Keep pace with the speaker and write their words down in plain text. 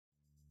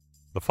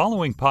The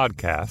following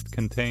podcast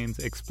contains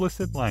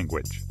explicit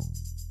language.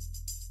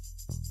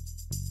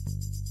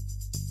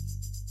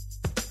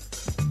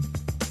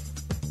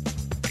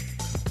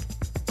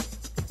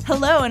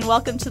 Hello and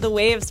welcome to The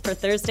Waves for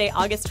Thursday,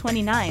 August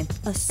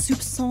 29th, a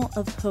Soupçon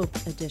of Hope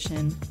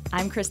edition.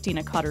 I'm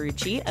Christina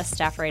Cauterucci, a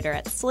staff writer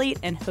at Slate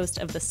and host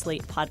of the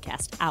Slate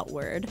podcast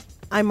Outward.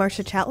 I'm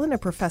Marcia Chatelain, a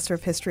professor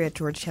of history at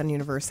Georgetown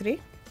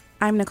University.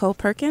 I'm Nicole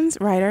Perkins,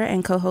 writer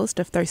and co-host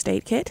of Thirst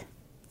Aid Kit.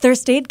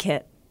 Thirst Aid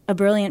Kit, a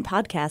brilliant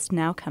podcast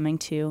now coming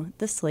to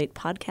the Slate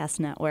Podcast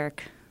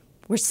Network.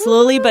 We're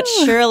slowly but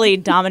surely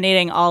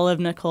dominating all of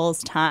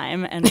Nicole's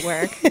time and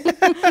work.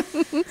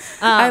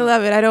 I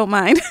love it. I don't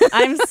mind.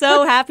 I'm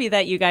so happy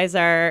that you guys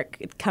are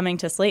coming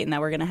to Slate and that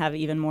we're going to have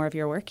even more of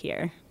your work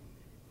here.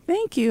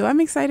 Thank you.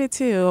 I'm excited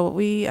too.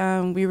 We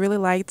really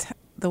liked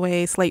the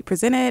way Slate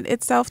presented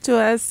itself to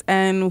us,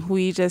 and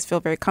we just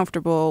feel very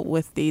comfortable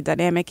with the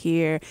dynamic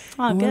here.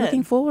 And we're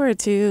looking forward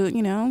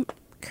to,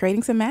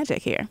 creating some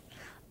magic here.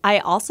 I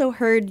also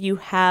heard you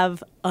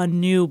have a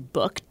new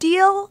book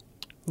deal.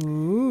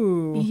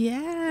 Ooh.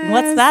 Yes.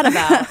 What's that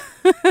about?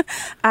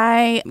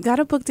 I got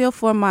a book deal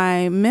for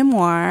my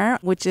memoir,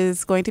 which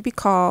is going to be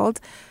called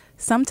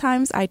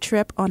Sometimes I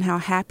Trip on How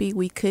Happy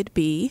We Could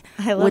Be,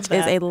 which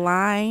is a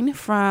line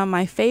from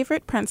my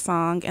favorite Prince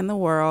song in the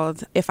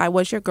world, If I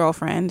Was Your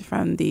Girlfriend,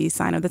 from the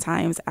Sign of the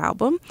Times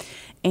album.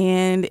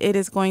 And it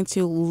is going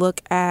to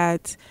look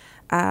at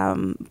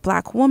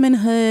Black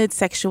womanhood,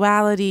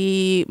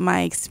 sexuality,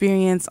 my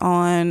experience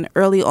on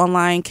early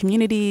online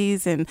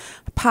communities and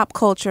pop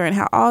culture, and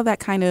how all that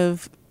kind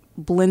of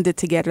blended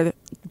together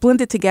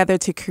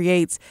to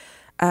create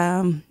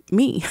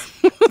me.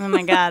 Oh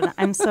my God.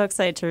 I'm so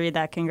excited to read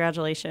that.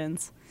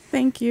 Congratulations.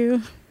 Thank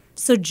you.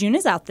 So June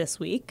is out this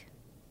week.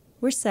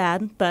 We're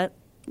sad, but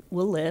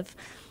we'll live.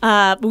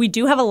 But we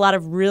do have a lot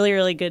of really,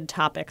 really good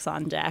topics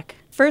on deck.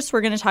 First,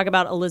 we're going to talk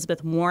about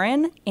Elizabeth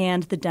Warren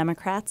and the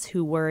Democrats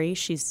who worry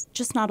she's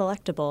just not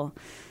electable.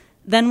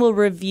 Then we'll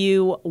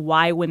review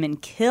Why Women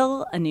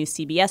Kill, a new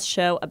CBS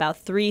show about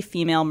 3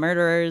 female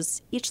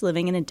murderers, each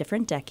living in a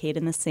different decade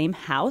in the same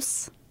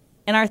house.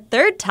 And our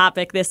third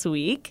topic this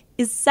week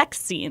is sex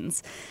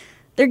scenes.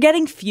 They're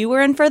getting fewer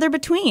and further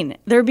between.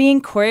 They're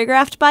being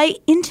choreographed by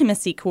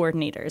intimacy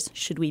coordinators.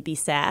 Should we be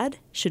sad?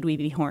 Should we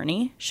be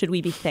horny? Should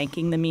we be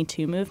thanking the Me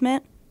Too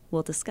movement?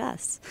 We'll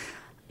discuss.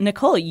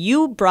 Nicole,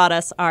 you brought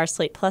us our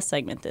Slate Plus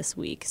segment this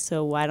week,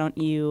 so why don't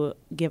you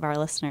give our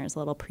listeners a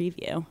little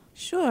preview?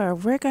 Sure.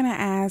 We're going to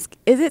ask,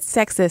 is it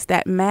sexist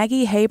that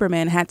Maggie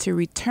Haberman had to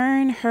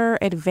return her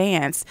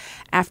advance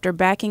after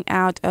backing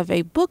out of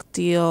a book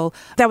deal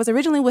that was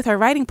originally with her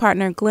writing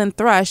partner, Glenn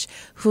Thrush,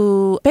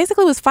 who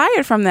basically was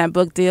fired from that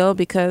book deal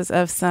because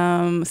of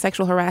some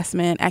sexual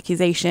harassment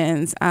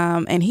accusations?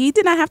 And he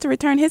did not have to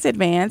return his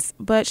advance,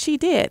 but she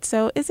did.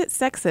 So is it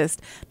sexist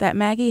that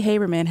Maggie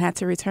Haberman had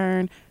to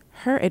return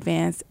her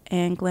advance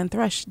and Glenn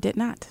Thrush did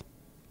not?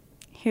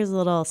 Here's a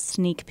little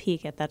sneak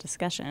peek at that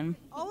discussion.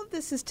 All of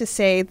this is to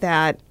say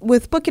that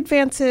with book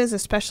advances,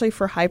 especially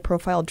for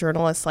high-profile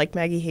journalists like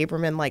Maggie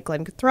Haberman, like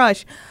Glenn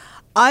Thrush,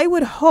 I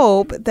would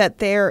hope that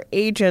their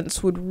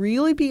agents would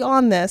really be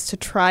on this to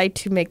try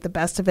to make the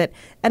best of it.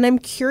 And I'm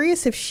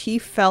curious if she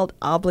felt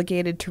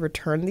obligated to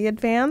return the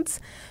advance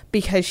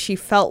because she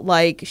felt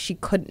like she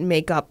couldn't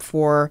make up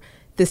for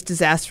this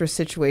disastrous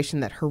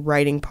situation that her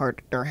writing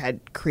partner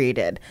had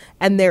created.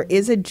 And there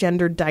is a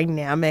gender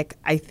dynamic,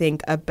 I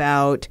think,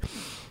 about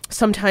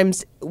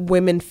sometimes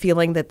women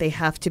feeling that they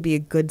have to be a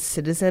good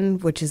citizen,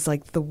 which is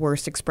like the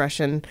worst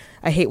expression.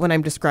 I hate when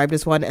I'm described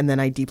as one and then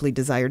I deeply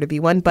desire to be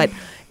one. But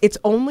it's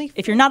only...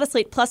 If you're not a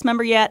Slate Plus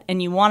member yet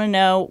and you want to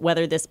know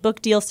whether this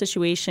book deal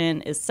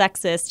situation is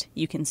sexist,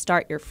 you can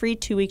start your free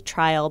 2-week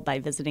trial by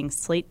visiting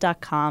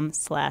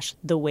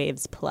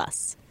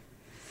slate.com/thewavesplus.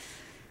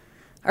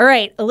 All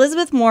right,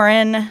 Elizabeth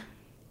Warren,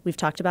 we've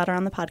talked about her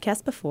on the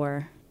podcast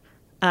before.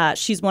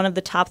 She's one of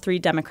the top 3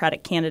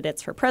 Democratic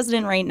candidates for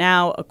president right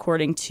now.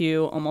 According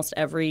to almost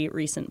every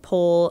recent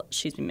poll,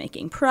 she's been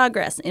making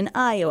progress in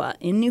Iowa,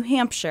 in New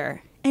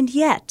Hampshire. And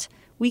yet,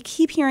 we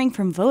keep hearing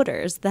from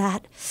voters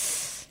that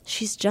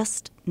she's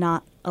just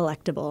not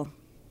electable.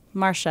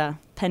 Marcia,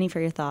 penny for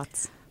your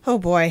thoughts. Oh,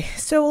 boy.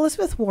 So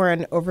Elizabeth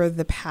Warren, over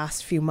the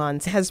past few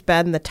months, has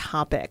been the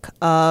topic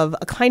of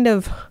a kind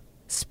of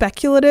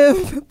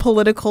speculative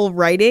political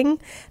writing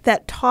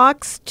that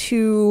talks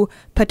to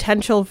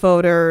potential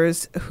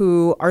voters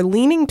who are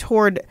leaning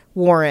toward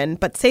Warren,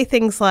 but say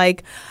things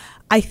like,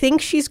 I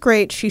think she's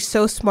great, she's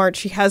so smart,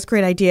 she has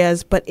great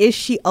ideas, but is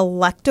she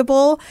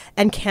electable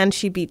and can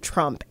she beat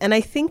Trump? And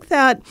I think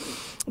that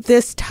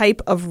this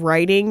type of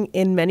writing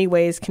in many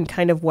ways can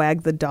kind of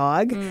wag the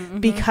dog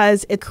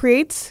because it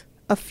creates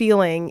a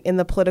feeling in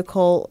the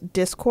political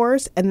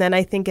discourse, and then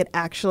I think it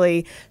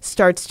actually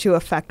starts to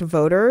affect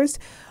voters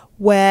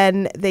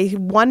when they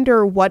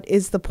wonder what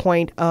is the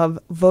point of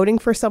voting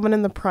for someone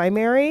in the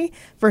primary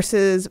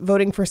versus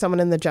voting for someone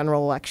in the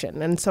general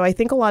election. And so I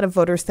think a lot of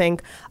voters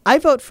think, I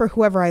vote for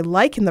whoever I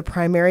like in the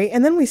primary,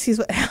 and then we see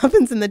what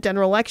happens in the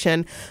general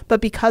election.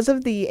 But because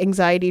of the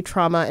anxiety,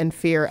 trauma, and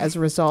fear as a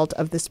result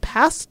of this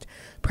past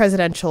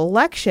presidential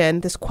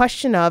election, this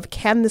question of,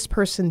 can this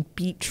person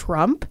beat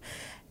Trump,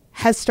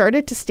 has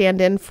started to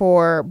stand in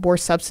for more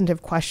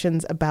substantive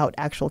questions about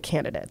actual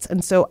candidates.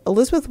 And so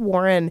Elizabeth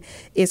Warren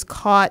is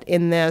caught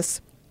in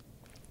this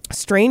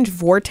strange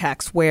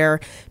vortex where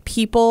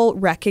people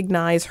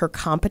recognize her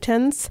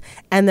competence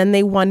and then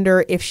they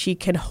wonder if she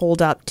can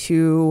hold up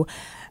to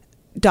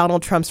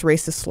Donald Trump's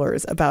racist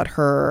slurs about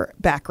her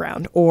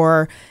background,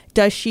 or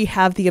does she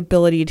have the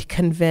ability to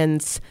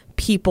convince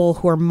people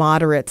who are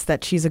moderates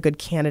that she's a good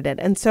candidate?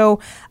 And so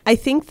I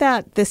think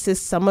that this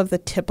is some of the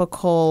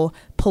typical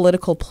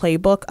political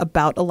playbook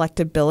about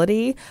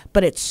electability,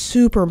 but it's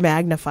super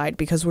magnified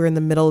because we're in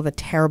the middle of a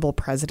terrible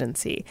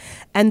presidency.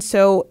 And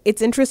so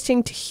it's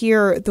interesting to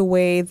hear the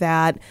way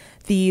that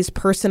these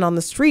person on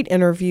the street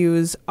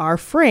interviews are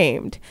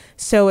framed.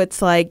 So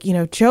it's like,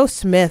 Joe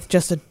Smith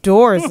just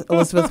adores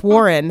Elizabeth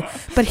Warren,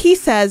 but he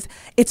says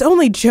it's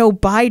only Joe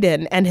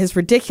Biden and his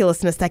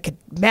ridiculousness that could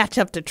match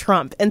up to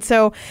Trump. And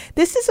so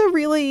this is a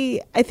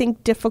really, I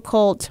think,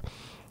 difficult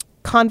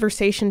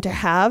conversation to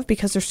have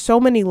because there's so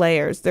many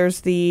layers.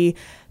 There's the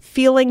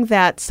feeling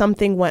that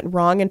something went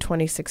wrong in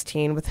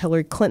 2016 with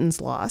Hillary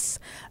Clinton's loss,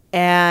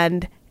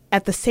 and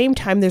at the same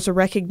time, there's a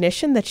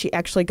recognition that she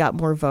actually got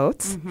more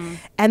votes. Mm-hmm.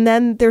 And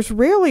then there's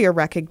rarely a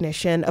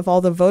recognition of all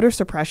the voter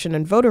suppression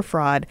and voter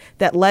fraud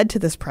that led to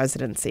this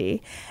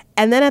presidency.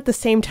 And then at the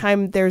same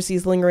time, there's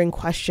these lingering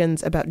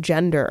questions about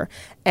gender.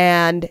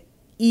 And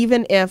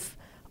even if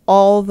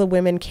all the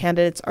women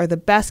candidates are the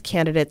best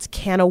candidates,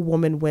 can a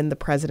woman win the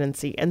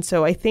presidency? And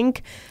so I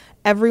think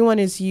everyone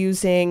is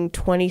using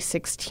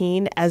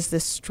 2016 as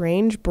this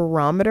strange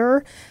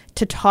barometer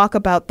to talk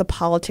about the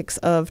politics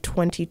of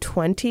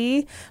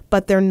 2020,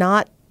 but they're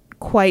not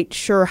quite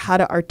sure how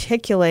to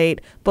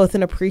articulate both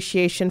an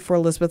appreciation for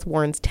Elizabeth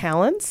Warren's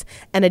talents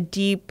and a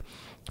deep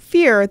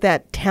fear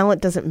that talent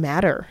doesn't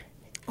matter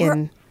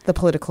in the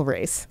political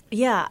race.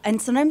 Yeah,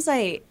 and sometimes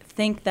I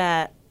think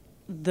that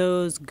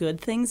those good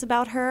things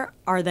about her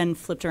are then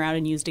flipped around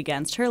and used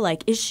against her.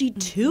 Like, is she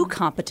too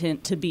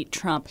competent to beat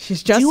Trump?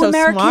 She's just so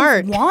Americans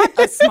smart. Want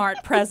a smart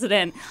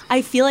president?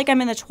 I feel like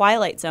I'm in the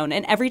twilight zone.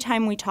 And every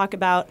time we talk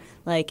about,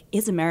 like,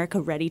 is America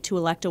ready to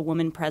elect a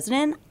woman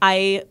president?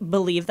 I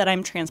believe that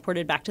I'm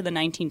transported back to the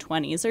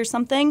 1920s or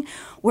something,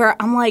 where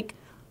I'm like,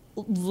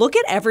 look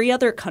at every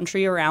other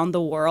country around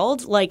the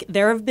world. Like,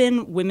 there have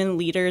been women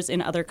leaders in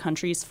other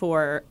countries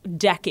for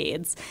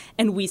decades,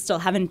 and we still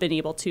haven't been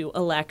able to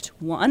elect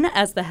one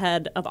as the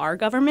head of our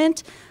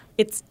government.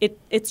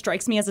 It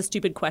strikes me as a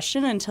stupid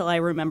question until I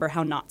remember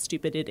how not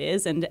stupid it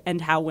is,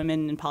 and how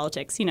women in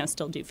politics,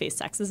 still do face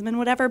sexism and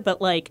whatever.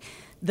 But like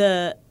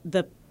the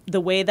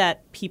way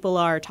that people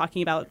are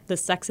talking about the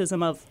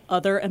sexism of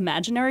other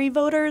imaginary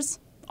voters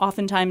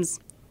oftentimes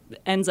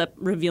ends up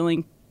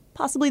revealing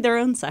possibly their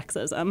own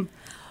sexism.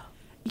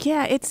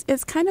 Yeah,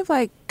 it's kind of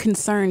like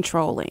concern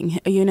trolling,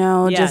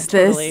 just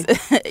totally.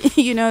 This,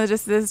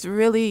 just this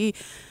really,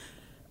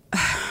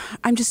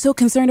 I'm just so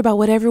concerned about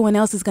what everyone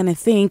else is going to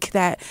think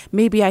that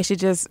maybe I should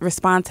just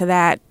respond to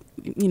that,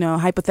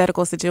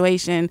 hypothetical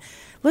situation.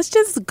 Let's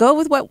just go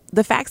with what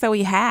the facts that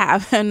we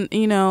have and,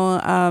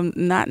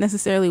 not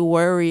necessarily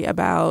worry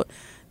about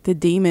the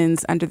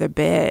demons under the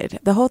bed.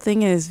 The whole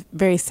thing is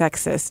very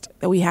sexist.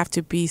 We have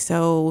to be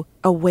so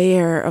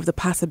aware of the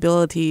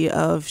possibility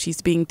of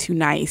she's being too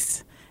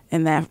nice,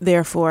 and that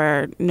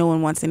therefore no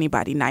one wants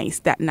anybody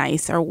that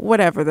nice, or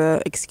whatever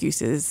the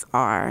excuses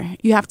are.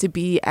 You have to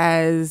be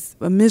as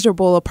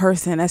miserable a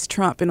person as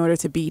Trump in order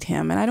to beat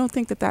him. And I don't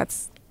think that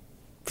that's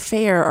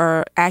fair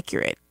or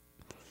accurate.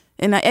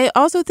 And I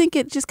also think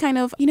it just kind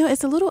of,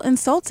 it's a little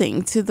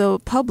insulting to the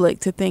public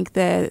to think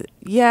that,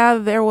 yeah,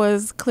 there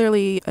was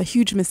clearly a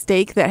huge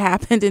mistake that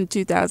happened in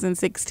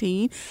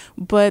 2016,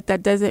 but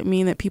that doesn't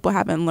mean that people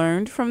haven't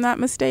learned from that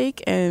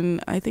mistake.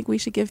 And I think we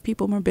should give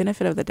people more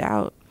benefit of the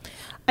doubt.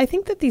 I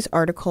think that these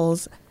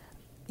articles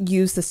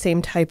use the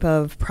same type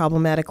of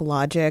problematic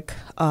logic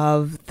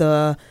of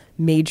the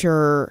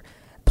major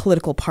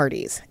political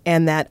parties,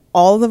 and that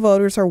all the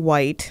voters are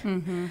white,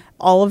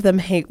 all of them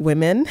hate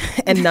women,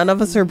 and none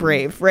of us are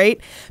brave,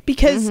 right?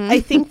 Because I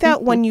think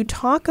that when you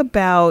talk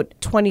about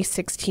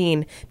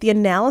 2016, the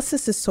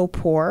analysis is so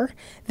poor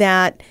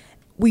that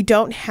we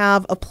don't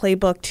have a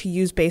playbook to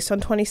use based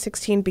on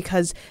 2016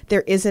 because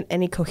there isn't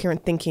any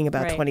coherent thinking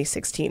about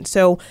 2016.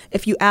 So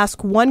if you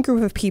ask one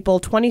group of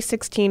people,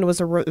 2016 was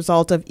a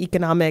result of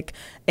economic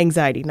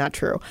anxiety, not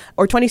true.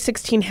 Or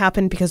 2016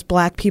 happened because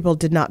black people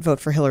did not vote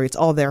for Hillary. It's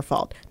all their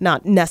fault.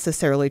 Not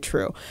necessarily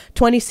true.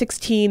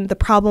 2016, the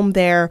problem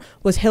there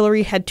was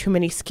Hillary had too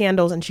many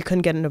scandals and she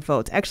couldn't get enough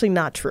votes. Actually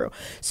not true.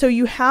 So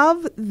you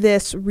have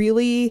this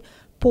really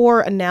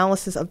post-war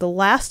analysis of the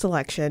last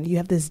election, you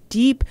have this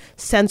deep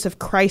sense of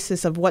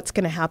crisis of what's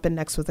going to happen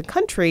next with the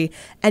country,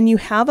 and you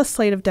have a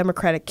slate of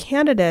Democratic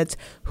candidates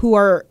who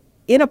are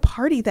in a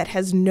party that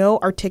has no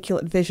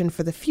articulate vision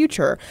for the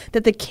future,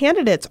 that the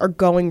candidates are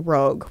going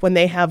rogue when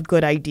they have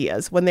good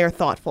ideas, when they're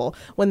thoughtful,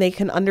 when they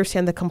can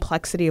understand the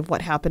complexity of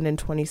what happened in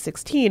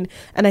 2016.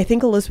 And I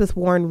think Elizabeth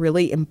Warren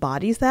really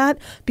embodies that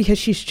because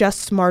she's just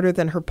smarter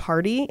than her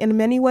party in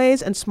many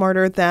ways and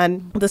smarter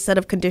than the set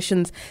of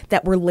conditions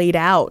that were laid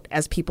out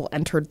as people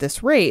entered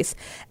this race.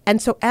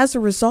 And so as a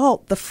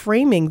result, the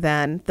framing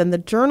then the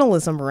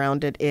journalism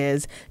around it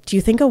is, do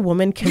you think a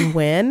woman can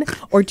win?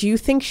 Or do you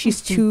think she's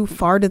too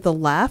far to the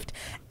left?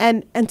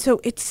 And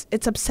so it's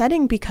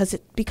upsetting because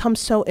it becomes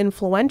so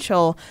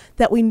influential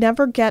that we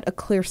never get a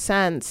clear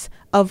sense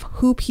of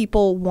who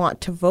people want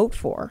to vote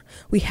for.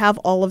 We have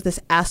all of this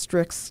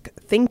asterisk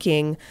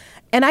thinking,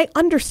 and I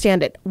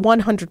understand it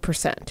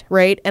 100%,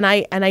 right? And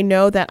I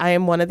know that I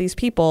am one of these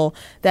people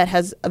that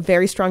has a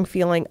very strong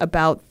feeling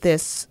about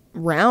this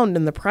round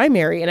in the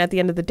primary, and at the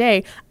end of the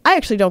day, I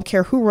actually don't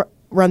care who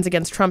runs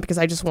against Trump because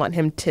I just want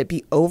him to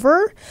be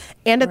over.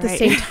 And at the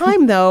same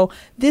time, though,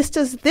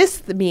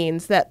 this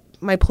means that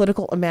my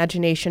political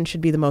imagination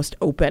should be the most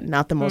open,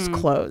 not the most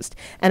closed.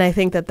 And I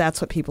think that that's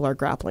what people are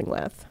grappling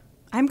with.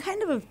 I'm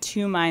kind of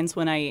two minds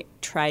when I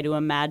try to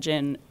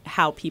imagine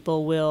how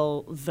people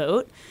will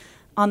vote.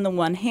 On the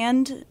one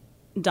hand,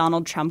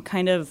 Donald Trump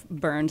kind of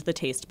burned the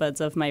taste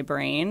buds of my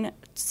brain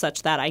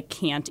such that I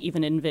can't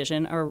even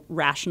envision a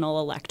rational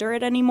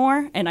electorate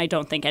anymore. And I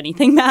don't think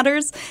anything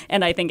matters.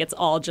 And I think it's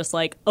all just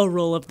like a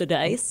roll of the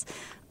dice.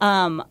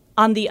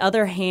 On the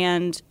other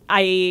hand,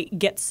 I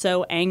get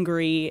so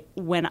angry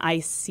when I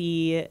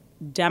see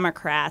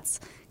Democrats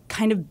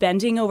kind of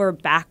bending over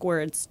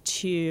backwards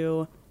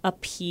to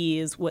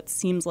appease what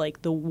seems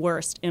like the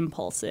worst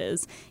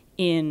impulses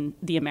in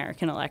the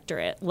American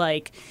electorate.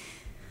 Like,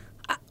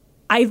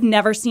 I've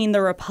never seen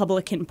the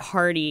Republican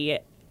Party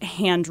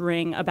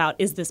hand-wring about,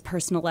 is this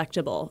person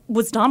electable?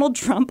 Was Donald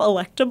Trump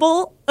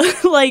electable?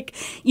 Like,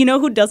 you know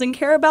who doesn't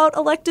care about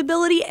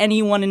electability?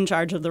 Anyone in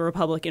charge of the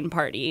Republican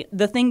Party.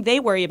 The thing they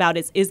worry about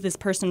is this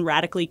person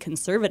radically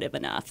conservative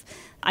enough?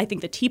 I think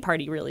the Tea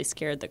Party really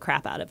scared the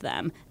crap out of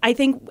them. I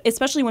think,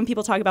 especially when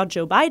people talk about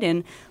Joe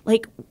Biden,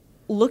 like,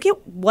 look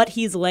at what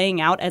he's laying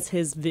out as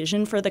his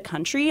vision for the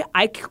country.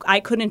 I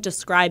couldn't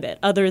describe it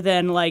other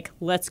than, like,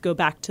 let's go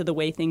back to the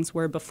way things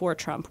were before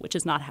Trump, which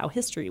is not how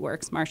history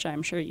works. Marcia,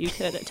 I'm sure you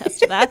could attest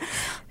to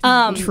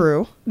that.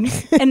 True.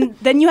 And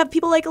then you have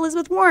people like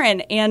Elizabeth Warren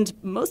and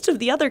most of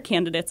the other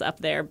candidates up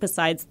there,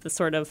 besides the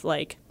sort of,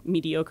 like,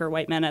 mediocre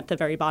white men at the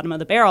very bottom of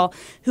the barrel,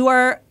 who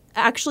are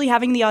actually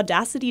having the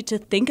audacity to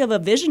think of a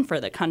vision for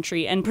the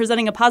country and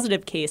presenting a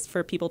positive case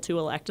for people to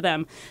elect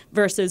them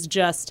versus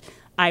just,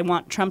 I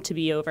want Trump to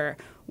be over,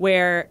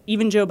 where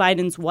even Joe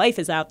Biden's wife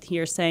is out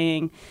here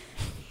saying,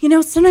 you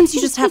know, sometimes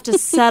you just have to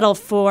settle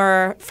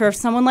for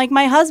someone like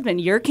my husband.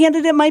 Your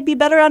candidate might be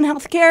better on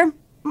health care.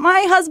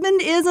 My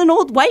husband is an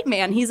old white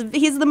man. He's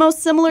the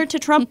most similar to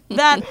Trump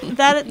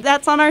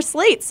that's on our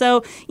slate.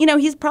 So, you know,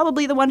 he's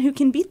probably the one who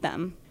can beat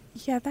them.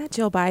 Yeah, that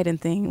Joe Biden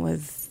thing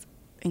was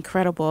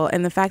incredible,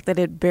 and the fact that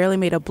it barely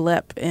made a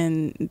blip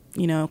in,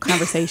 you know,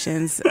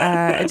 conversations.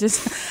 I'm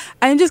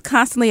just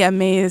constantly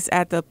amazed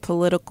at the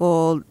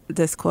political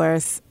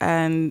discourse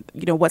and,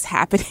 you know, what's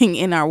happening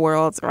in our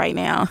worlds right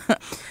now.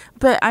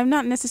 But I'm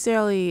not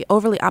necessarily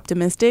overly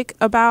optimistic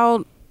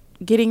about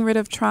getting rid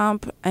of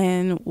Trump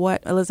and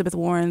what Elizabeth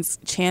Warren's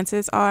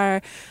chances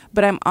are.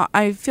 But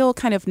I feel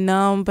kind of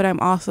numb, but I'm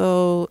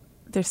also,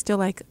 there's still,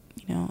 like,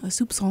 you know, a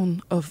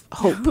soupçon of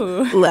hope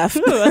left.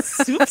 Ooh, a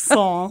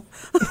soupçon.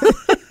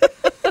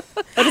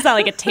 What is that,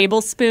 like a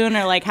tablespoon,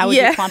 or like how would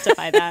you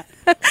quantify that?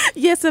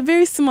 Yes, a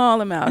very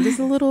small amount, just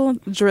a little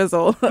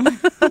drizzle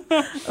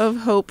of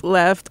hope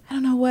left. I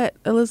don't know what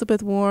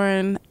Elizabeth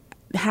Warren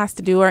has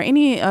to do, or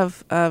any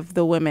of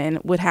the women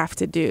would have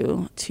to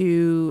do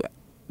to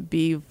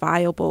be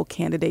viable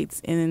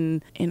candidates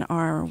in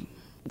our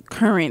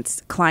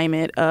current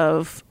climate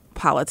of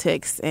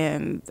politics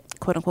and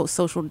quote unquote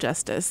social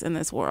justice in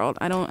this world.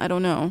 I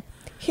don't know.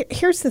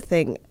 Here's the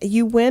thing.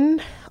 You win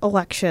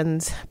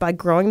elections by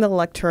growing the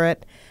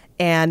electorate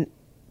and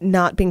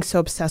not being so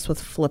obsessed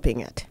with flipping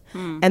it.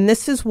 And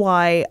this is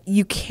why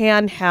you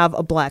can have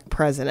a black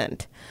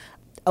president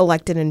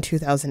elected in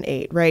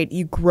 2008, right?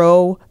 You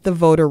grow the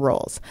voter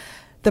rolls.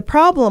 The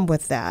problem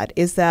with that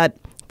is that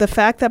the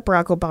fact that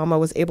Barack Obama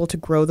was able to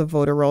grow the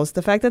voter rolls,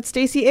 the fact that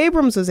Stacey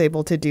Abrams was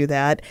able to do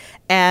that,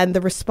 and the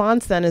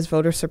response then is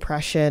voter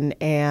suppression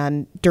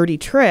and dirty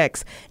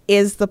tricks,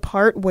 is the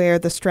part where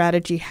the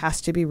strategy has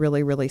to be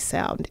really, really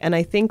sound. And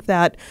I think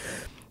that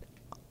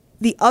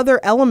the other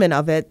element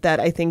of it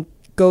that I think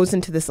goes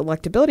into this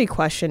electability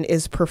question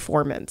is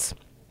performance.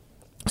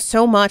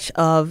 So much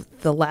of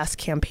the last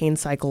campaign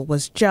cycle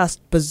was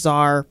just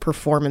bizarre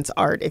performance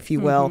art, if you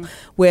will,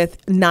 with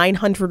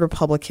 900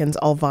 Republicans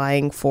all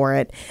vying for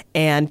it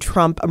and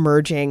Trump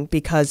emerging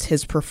because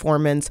his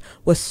performance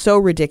was so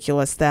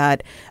ridiculous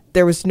that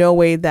there was no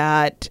way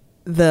that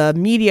the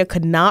media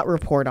could not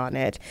report on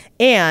it,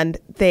 and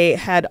they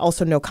had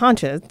also no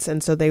conscience,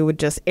 and so they would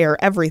just air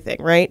everything,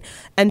 right?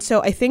 And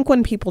so I think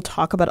when people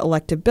talk about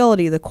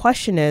electability, the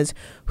question is,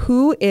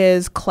 who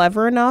is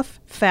clever enough,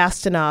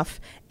 fast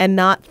enough, and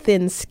not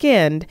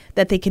thin-skinned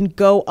that they can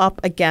go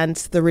up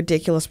against the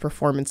ridiculous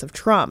performance of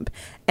Trump?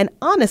 And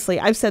honestly,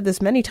 I've said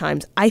this many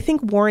times, I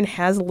think Warren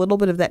has a little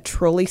bit of that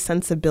trolley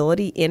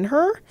sensibility in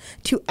her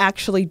to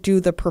actually do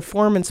the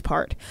performance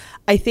part.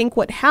 I think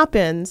what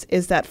happens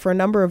is that for a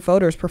number of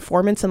voters,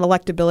 performance and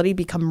electability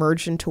become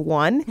merged into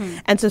one.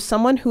 And so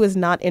someone who is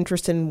not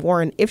interested in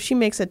Warren, if she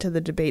makes it to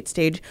the debate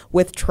stage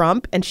with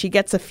Trump and she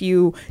gets a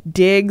few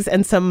digs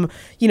and some,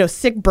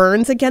 sick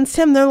burns against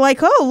him, they're like,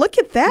 oh, look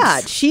at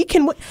that. She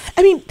can.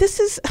 I mean, this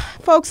is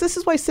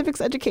why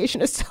civics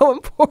education is so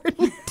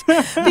important.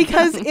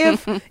 Because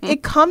if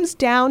it comes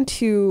down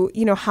to,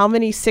 how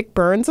many sick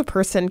burns a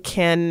person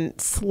can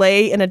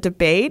slay in a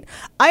debate,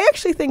 I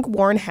actually think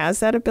Warren has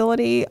that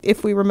ability.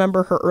 If we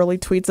remember her early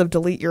tweets of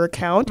delete your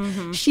account,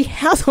 she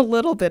has a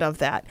little bit of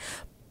that.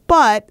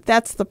 But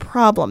that's the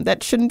problem.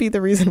 That shouldn't be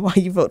the reason why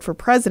you vote for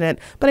president.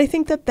 But I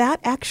think that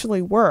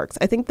actually works.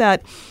 I think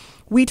that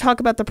we talk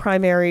about the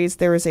primaries.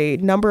 There is a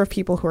number of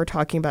people who are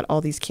talking about all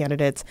these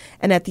candidates.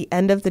 And at the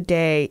end of the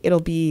day,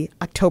 it'll be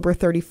October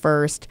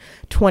 31st,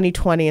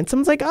 2020. And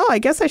someone's like, oh, I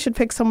guess I should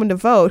pick someone to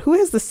vote. Who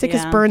has the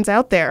sickest burns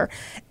out there?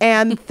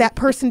 And that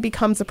person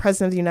becomes the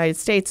president of the United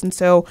States. And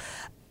so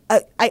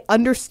I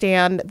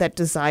understand that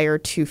desire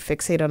to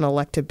fixate on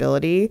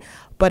electability.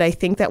 But I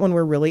think that when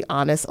we're really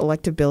honest,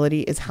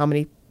 electability is how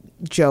many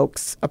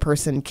jokes a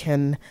person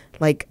can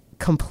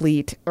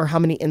complete or how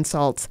many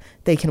insults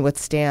they can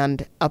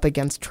withstand up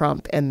against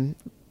Trump, and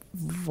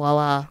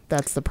voila,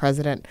 that's the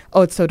president.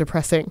 Oh, it's so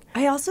depressing.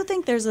 I also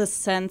think there's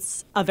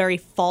a very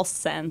false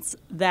sense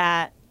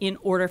that in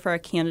order for a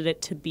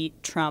candidate to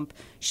beat Trump,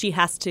 she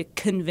has to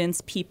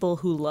convince people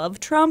who love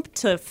Trump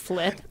to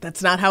flip.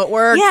 That's not how it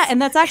works. Yeah, and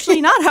that's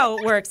actually not how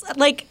it works.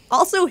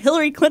 Also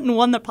Hillary Clinton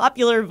won the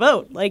popular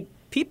vote.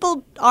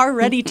 People are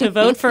ready to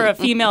vote for a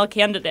female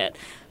candidate.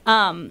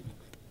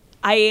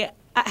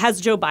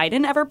 Has Joe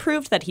Biden ever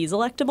proved that he's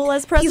electable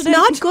as president? He's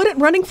not good at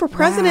running for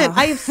president.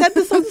 Wow. I have said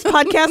this on this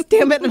podcast,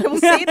 damn it, and I will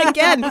say it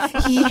again.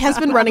 He has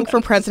been running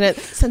for president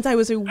since I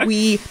was a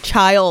wee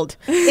child.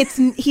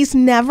 He's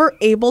never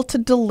able to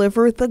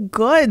deliver the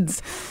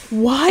goods.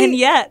 Why? And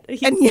yet,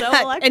 he's so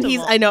electable.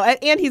 And I know,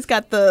 and he's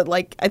got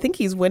I think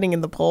he's winning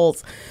in the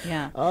polls.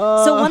 Yeah.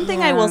 So one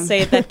thing I will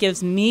say that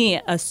gives me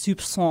a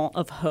soupçon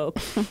of hope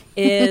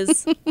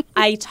is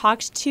I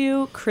talked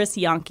to Chris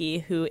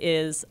Yonke, who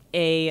is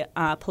a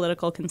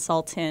political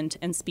consultant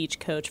and speech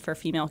coach for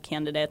female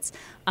candidates.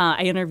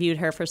 I interviewed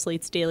her for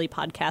Slate's daily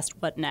podcast,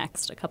 What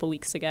Next, a couple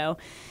weeks ago.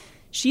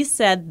 She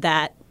said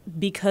that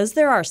because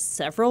there are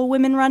several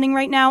women running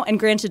right now, and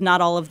granted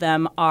not all of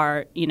them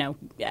are,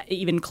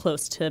 even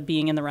close to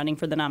being in the running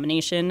for the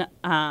nomination,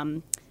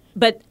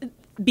 but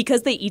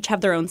because they each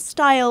have their own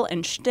style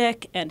and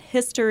shtick and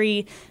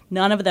history,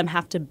 none of them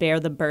have to bear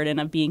the burden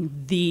of being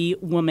the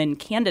woman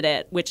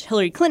candidate, which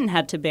Hillary Clinton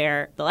had to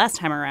bear the last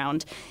time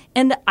around.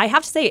 And I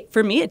have to say,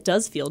 for me, it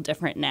does feel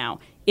different now.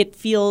 It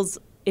feels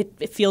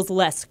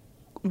less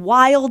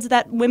wild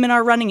that women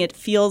are running. It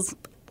feels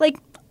like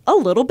a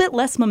little bit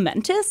less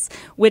momentous,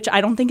 which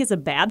I don't think is a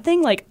bad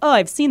thing.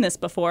 I've seen this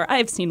before.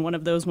 I've seen one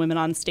of those women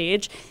on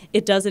stage.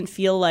 It doesn't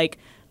feel like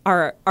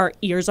our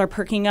ears are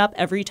perking up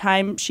every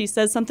time she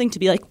says something to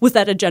be like, was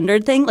that a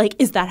gendered thing?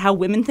 Is that how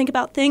women think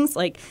about things?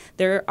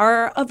 There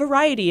are a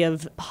variety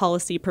of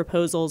policy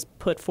proposals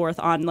put forth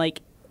on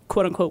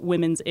quote unquote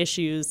women's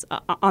issues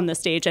on the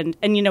stage. And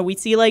we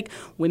see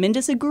women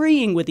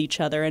disagreeing with each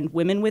other and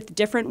women with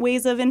different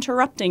ways of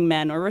interrupting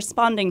men or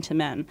responding to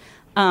men.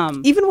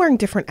 Even wearing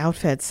different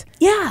outfits.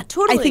 Yeah,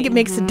 totally. I think it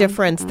makes a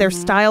difference. Their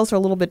styles are a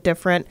little bit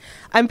different.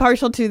 I'm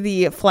partial to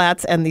the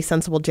flats and the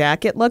sensible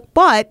jacket look,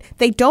 but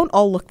they don't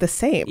all look the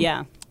same.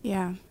 Yeah.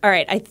 Yeah. All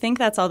right. I think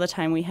that's all the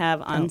time we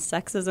have on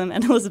sexism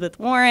and Elizabeth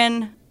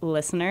Warren.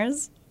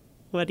 Listeners,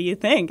 what do you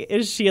think?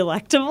 Is she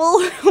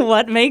electable?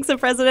 What makes a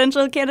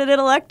presidential candidate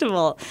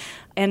electable?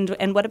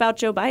 And what about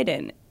Joe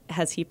Biden?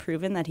 Has he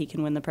proven that he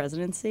can win the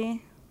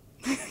presidency?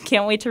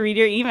 Can't wait to read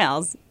your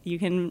emails. You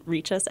can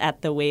reach us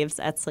at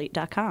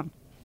thewaves@slate.com.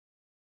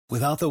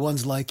 Without the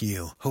ones like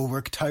you, who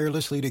work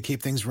tirelessly to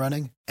keep things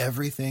running,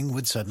 everything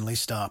would suddenly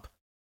stop.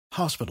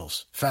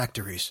 Hospitals,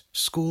 factories,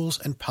 schools,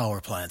 and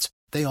power plants,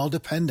 they all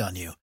depend on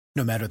you.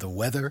 No matter the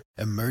weather,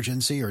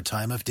 emergency, or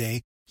time of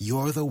day,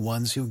 you're the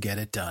ones who get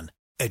it done.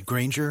 At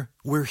Grainger,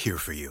 we're here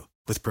for you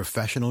with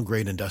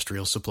professional-grade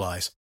industrial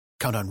supplies.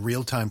 Count on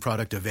real-time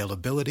product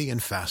availability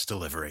and fast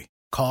delivery.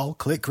 Call,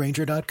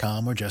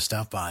 clickgrainger.com, or just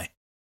stop by.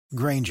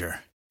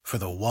 Grainger, for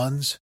the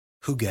ones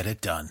who get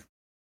it done.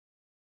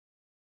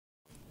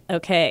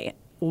 Okay,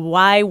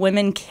 Why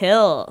Women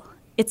Kill.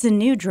 It's a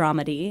new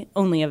dramedy,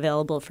 only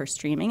available for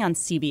streaming on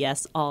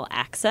CBS All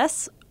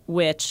Access,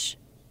 which,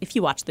 if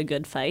you watch The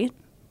Good Fight,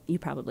 you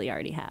probably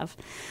already have.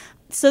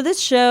 So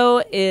this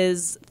show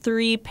is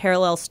 3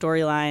 parallel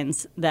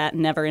storylines that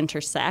never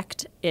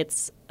intersect.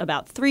 It's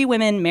about 3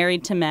 women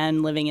married to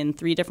men living in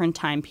 3 different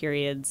time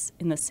periods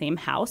in the same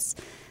house.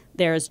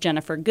 There's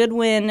Jennifer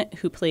Goodwin,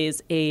 who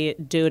plays a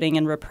doting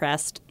and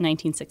repressed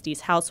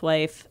 1960s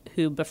housewife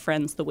who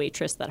befriends the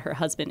waitress that her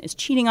husband is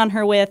cheating on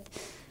her with.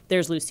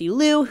 There's Lucy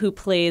Liu, who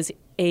plays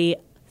a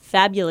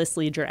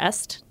fabulously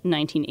dressed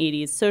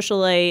 1980s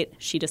socialite.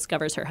 She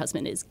discovers her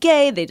husband is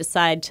gay. They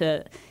decide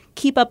to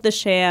keep up the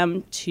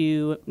sham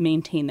to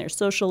maintain their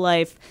social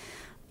life.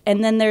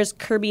 And then there's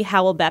Kirby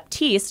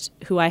Howell-Baptiste,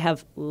 who I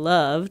have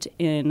loved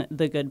in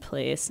The Good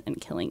Place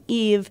and Killing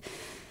Eve.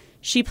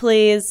 She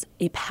plays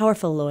a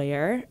powerful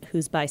lawyer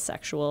who's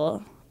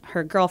bisexual.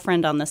 Her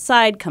girlfriend on the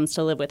side comes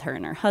to live with her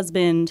and her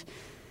husband.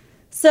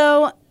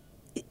 So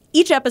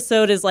each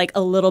episode is like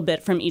a little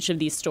bit from each of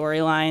these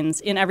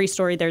storylines. In every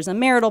story, there's a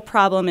marital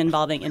problem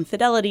involving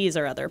infidelities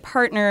or other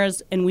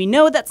partners. And we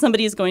know that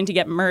somebody is going to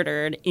get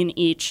murdered in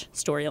each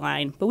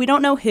storyline. But we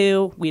don't know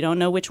who. We don't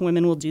know which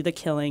women will do the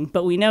killing.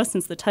 But we know,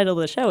 since the title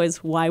of the show is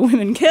Why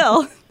Women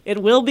Kill,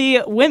 it will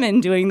be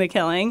women doing the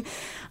killing.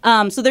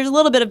 So there's a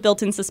little bit of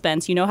built-in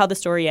suspense. You know how the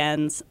story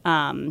ends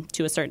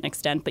to a certain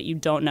extent, but you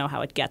don't know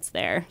how it gets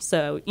there.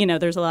 So,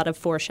 there's a lot of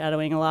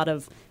foreshadowing, a lot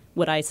of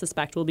what I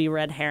suspect will be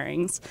red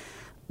herrings.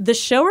 The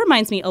show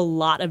reminds me a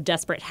lot of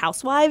Desperate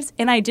Housewives,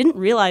 and I didn't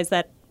realize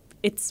that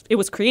it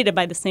was created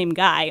by the same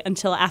guy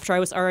until after I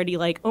was already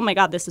like, oh my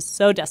God, this is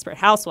so Desperate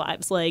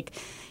Housewives. Like,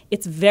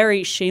 it's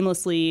very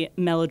shamelessly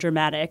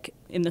melodramatic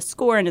in the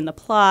score and in the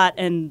plot,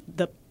 and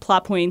the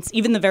plot points,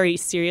 even the very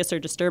serious or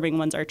disturbing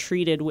ones, are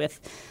treated with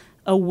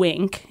a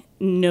wink,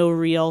 no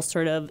real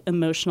sort of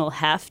emotional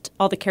heft.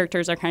 All the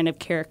characters are kind of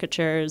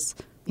caricatures.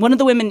 One of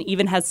the women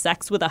even has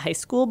sex with a high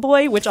school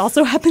boy, which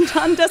also happened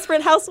on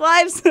Desperate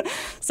Housewives.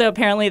 So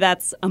apparently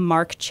that's a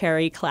Mark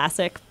Cherry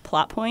classic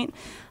plot point.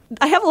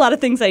 I have a lot of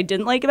things I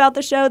didn't like about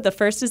the show. The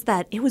first is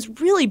that it was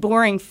really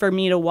boring for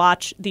me to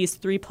watch these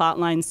 3 plot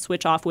lines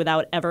switch off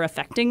without ever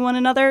affecting one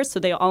another. So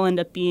they all end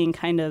up being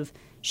kind of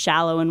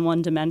shallow and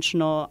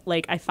one-dimensional.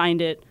 Like, I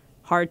find it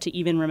hard to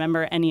even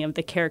remember any of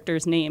the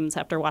characters' names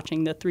after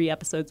watching the 3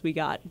 episodes we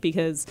got,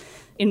 because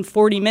in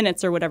 40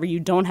 minutes or whatever, you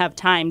don't have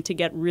time to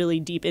get really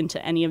deep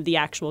into any of the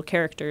actual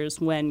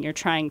characters when you're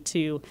trying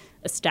to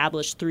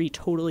establish 3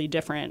 totally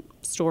different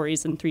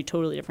stories in 3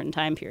 totally different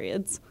time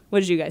periods.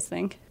 What did you guys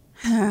think?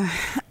 I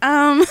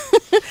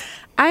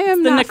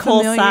am the not Nicole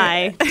familiar.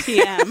 Sy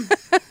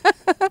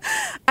TM.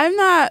 I'm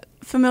not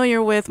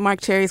familiar with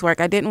Mark Cherry's work.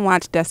 I didn't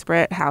watch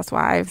Desperate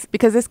Housewives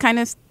because it's kind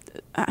of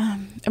I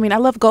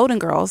love Golden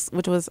Girls,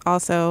 which was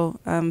also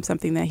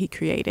something that he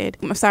created.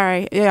 I'm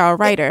sorry, a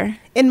writer.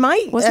 In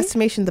my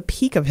estimation, the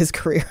peak of his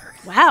career.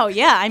 Wow,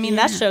 yeah.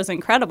 That show's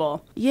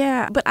incredible.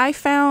 Yeah, but I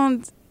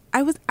found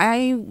I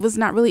was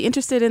not really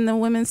interested in the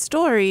women's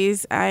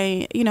stories.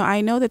 I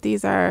know that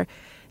these are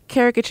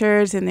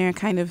caricatures and they're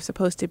kind of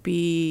supposed to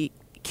be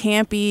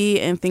campy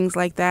and things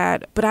like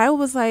that, but I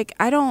was like,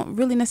 I don't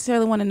really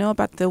necessarily want to know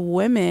about the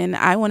women.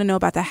 I want to know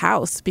about the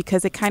house,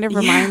 because it kind of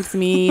reminds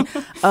me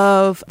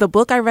of the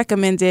book I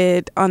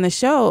recommended on the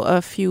show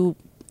a few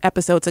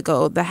episodes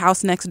ago, The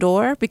House Next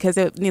Door, because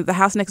the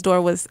house next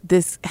door was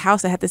this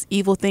house that had this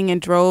evil thing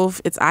and drove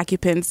its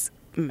occupants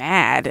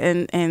mad,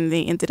 and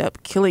they ended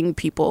up killing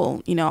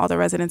people. All the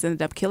residents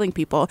ended up killing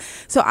people.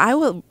 So I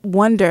would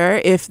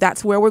wonder if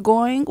that's where we're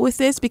going with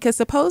this, because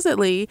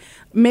supposedly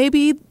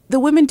maybe the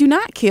women do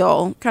not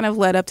kill, kind of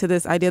led up to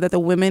this idea that the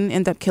women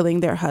end up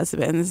killing their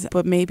husbands,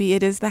 but maybe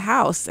it is the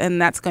house,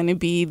 and that's going to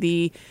be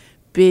the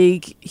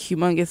big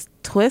humongous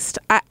twist.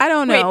 I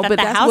don't know. Wait, but the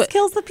that's house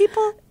kills the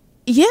people?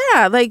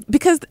 Yeah,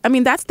 because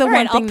that's the All one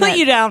right, thing I'll put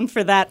you down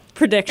for that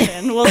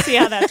prediction. We'll see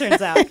how that turns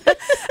out.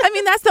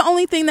 That's the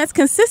only thing that's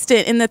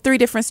consistent in the 3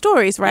 different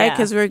stories, right? Yeah.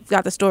 Because we've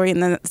got the story in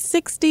the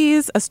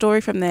 60s, a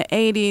story from the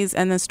 80s,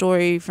 and the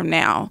story from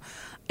now.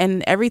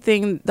 And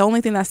the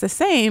only thing that's the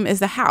same is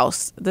the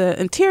house. The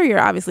interior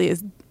obviously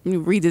is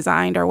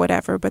redesigned or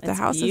whatever, but the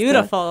house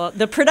beautiful. is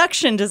the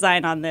production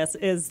design on this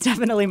is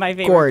definitely my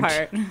favorite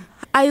part.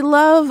 I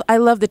love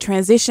the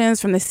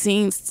transitions from the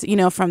scenes,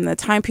 from the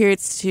time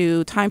periods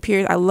to time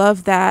period. I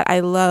love that.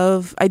 I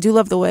do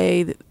love the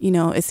way that,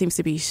 it seems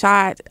to be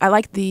shot. I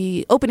like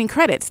the opening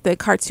credits, the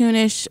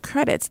cartoonish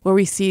credits, where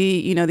we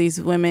see, these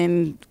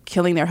women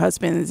killing their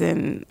husbands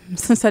in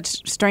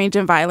such strange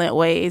and violent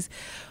ways.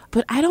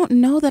 But I don't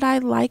know that I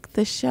like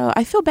the show.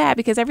 I feel bad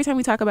because every time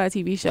we talk about a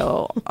TV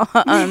show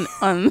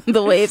on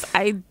the waves,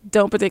 I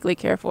don't particularly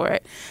care for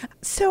it.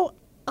 So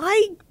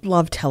I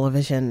love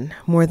television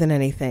more than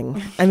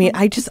anything. I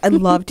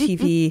love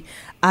TV.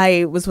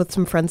 I was with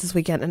some friends this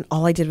weekend, and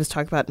all I did was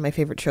talk about my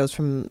favorite shows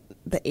from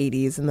the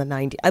 80s and the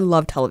 90s. I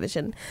love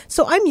television.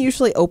 So I'm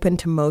usually open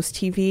to most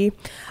TV.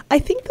 I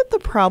think that the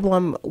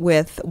problem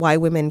with Why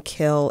Women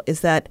Kill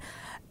is that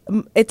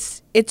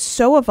it's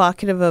so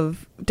evocative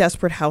of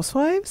Desperate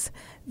Housewives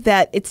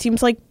that it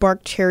seems like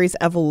Mark Cherry's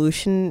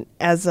evolution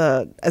as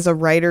a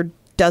writer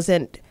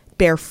doesn't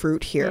bear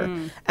fruit here.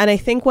 And I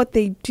think what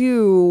they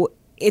do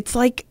it's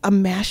like a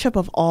mashup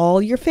of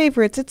all your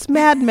favorites. It's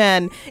Mad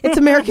Men. It's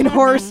American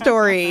Horror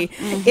Story.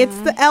 It's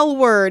The L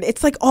Word.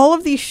 It's like all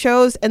of these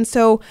shows. And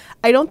so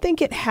I don't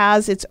think it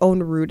has its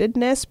own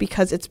rootedness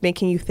because it's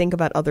making you think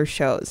about other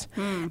shows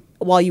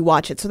while you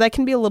watch it. So that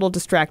can be a little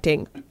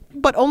distracting.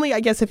 But only, I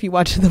guess, if you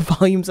watch the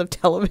volumes of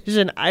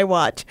television I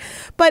watch.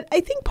 But I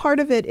think part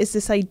of it is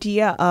this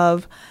idea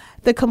of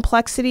the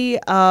complexity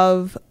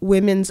of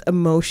women's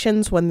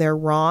emotions when they're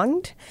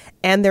wronged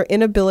and their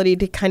inability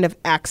to kind of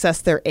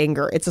access their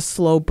anger. It's a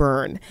slow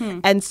burn.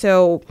 And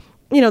so,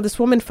 this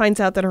woman finds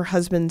out that her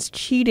husband's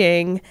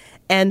cheating.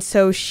 And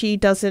so she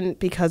doesn't,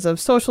 because of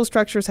social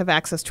structures, have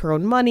access to her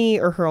own money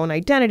or her own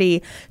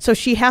identity. So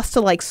she has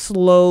to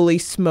slowly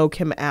smoke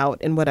him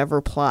out in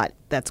whatever plot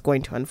that's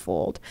going to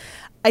unfold.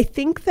 I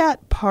think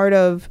that part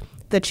of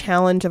the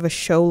challenge of a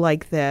show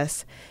like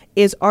this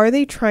is, are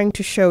they trying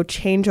to show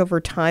change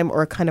over time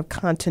or a kind of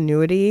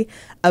continuity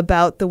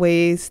about the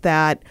ways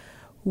that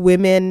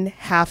women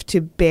have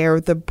to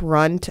bear the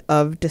brunt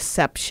of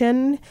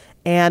deception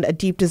and a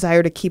deep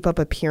desire to keep up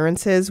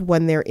appearances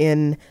when they're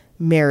in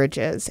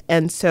marriages?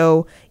 And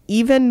so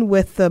even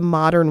with the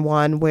modern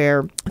one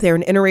where they're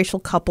an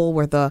interracial couple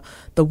where the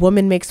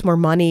woman makes more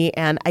money,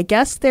 and I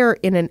guess they're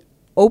in an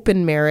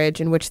open marriage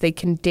in which they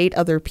can date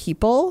other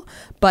people,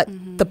 but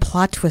the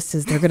plot twist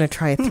is they're going to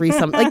try a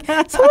threesome.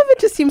 Some of it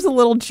just seems a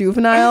little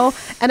juvenile.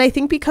 And I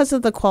think because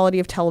of the quality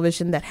of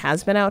television that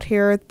has been out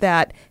here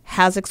that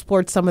has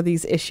explored some of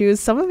these issues,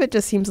 some of it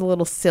just seems a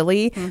little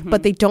silly,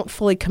 but they don't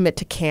fully commit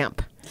to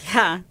camp.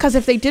 Yeah. Because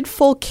if they did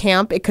full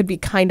camp, it could be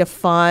kind of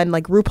fun.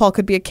 RuPaul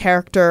could be a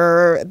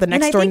character, the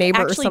next door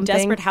neighbor or something.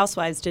 Desperate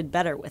Housewives did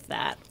better with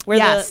that, where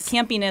the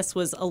campiness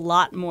was a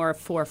lot more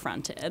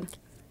forefronted.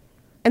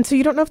 And so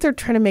you don't know if they're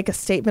trying to make a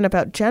statement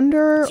about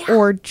gender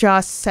or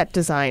just set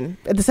design.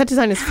 The set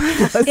design is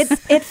fabulous.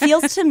 It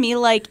feels to me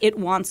like it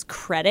wants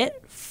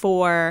credit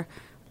for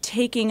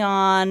taking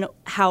on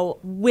how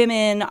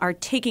women are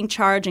taking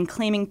charge and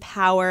claiming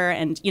power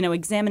and,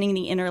 examining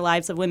the inner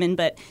lives of women.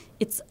 But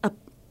it's a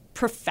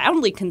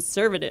profoundly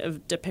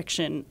conservative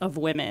depiction of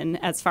women,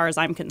 as far as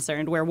I'm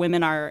concerned, where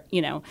women are,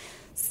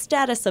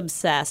 status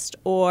obsessed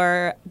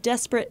or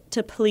desperate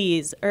to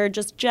please or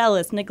just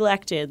jealous,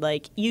 neglected,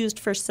 used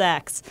for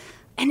sex.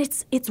 And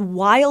it's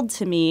wild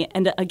to me.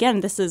 And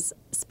again, this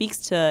speaks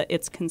to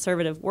its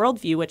conservative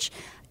worldview, which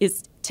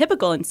is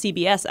typical in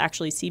CBS.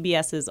 Actually,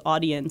 CBS's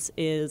audience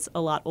is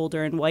a lot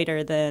older and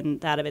whiter than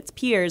that of its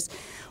peers,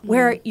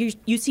 where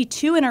you see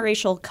two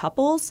interracial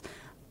couples.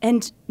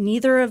 And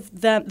neither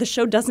of them, the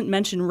show doesn't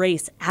mention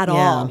race at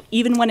all,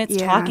 even when it's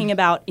talking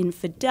about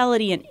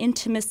infidelity and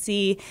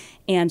intimacy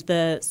and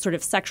the sort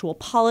of sexual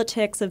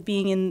politics of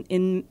being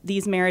in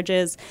these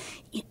marriages.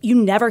 You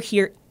never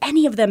hear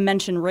any of them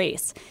mention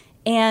race,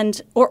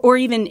 and or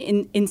even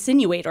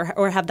insinuate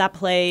or have that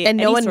play and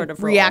any sort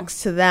of role. And no one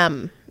reacts to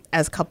them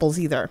as couples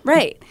either.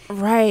 Right.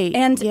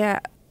 And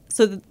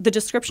so the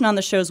description on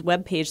the show's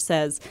webpage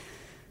says,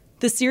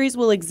 the series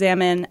will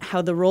examine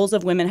how the roles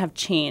of women have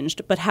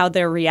changed, but how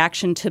their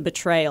reaction to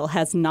betrayal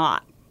has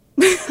not.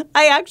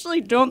 I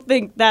actually don't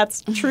think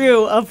that's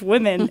true of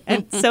women.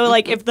 And so,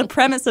 if the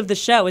premise of the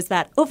show is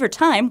that over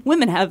time,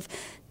 women have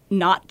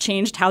not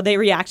changed how they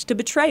react to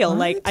betrayal,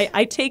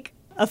 I take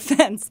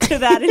offense to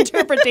that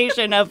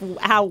interpretation of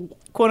how,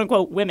 quote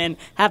unquote, women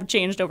have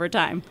changed over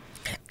time.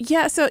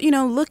 Yeah. So,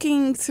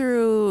 looking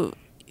through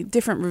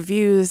different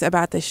reviews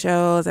about the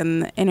shows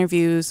and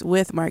interviews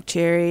with Mark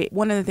Cherry,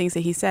 one of the things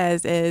that he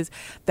says is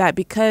that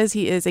because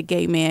he is a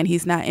gay man,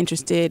 he's not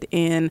interested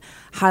in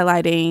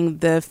highlighting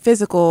the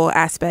physical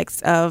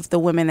aspects of the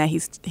women that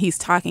he's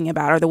talking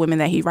about or the women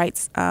that he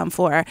writes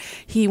for.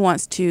 He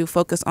wants to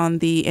focus on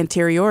the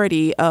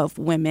interiority of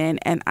women,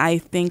 and I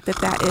think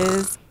that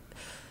is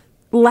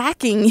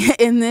lacking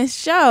in this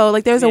show.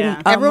 There's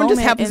a everyone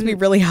just happens to be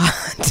really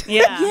hot.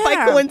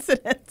 By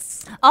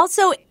coincidence.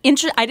 Also,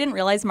 I didn't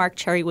realize Mark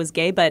Cherry was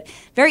gay, but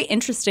very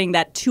interesting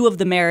that two of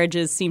the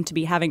marriages seem to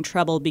be having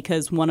trouble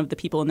because one of the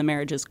people in the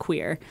marriage is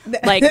queer.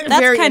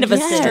 That's kind of a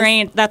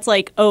strange. That's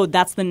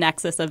that's the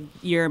nexus of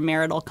your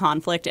marital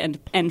conflict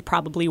and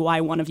probably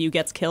why one of you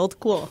gets killed.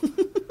 Cool.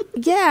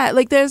 Yeah,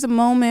 there's a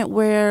moment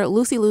where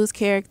Lucy Liu's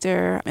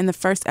character in the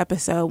first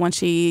episode, when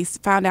she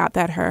found out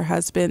that her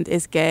husband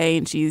is gay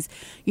and she's,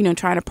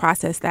 trying to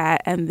process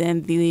that, and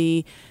then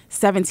the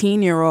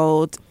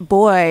 17-year-old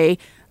boy,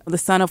 the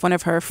son of one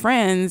of her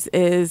friends,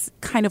 is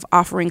kind of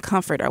offering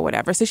comfort or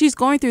whatever. So she's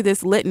going through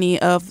this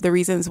litany of the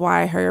reasons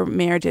why her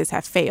marriages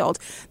have failed.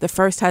 The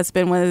first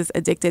husband was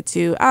addicted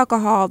to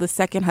alcohol, the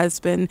second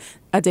husband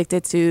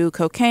addicted to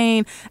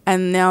cocaine,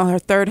 and now her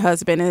third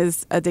husband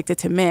is addicted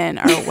to men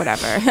or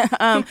whatever.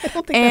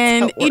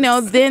 And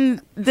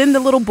then the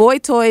little boy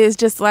toy is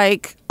just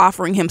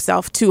offering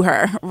himself to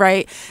her,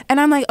 right? And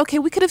I'm like, okay,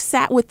 we could have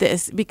sat with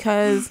this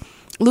because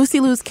Lucy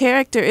Liu's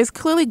character is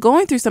clearly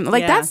going through something.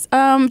 That's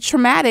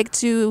traumatic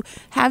to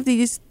have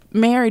these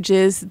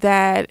marriages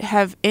that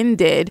have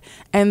ended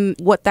and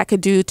what that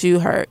could do to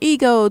her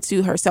ego,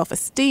 to her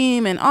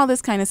self-esteem and all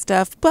this kind of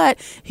stuff. But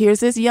here's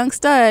this young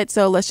stud,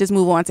 so let's just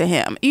move on to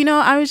him.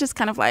 I was just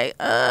kind of like,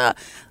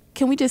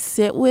 can we just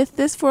sit with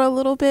this for a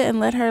little bit and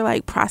let her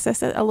like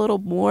process it a little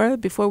more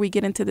before we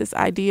get into this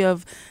idea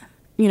of,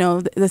 the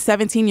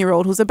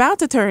 17-year-old who's about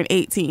to turn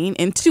 18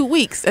 in 2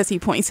 weeks, as he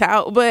points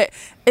out. But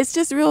it's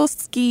just real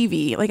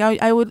skeevy. Like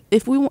I would,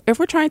 if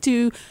we're trying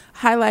to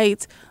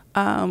highlight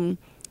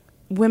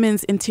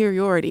women's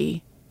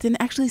interiority, then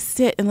actually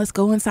sit and let's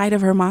go inside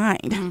of her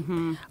mind.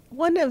 Mm-hmm.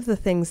 One of the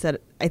things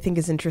that I think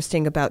is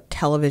interesting about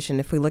television,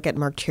 if we look at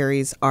Mark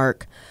Cherry's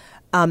arc,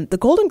 the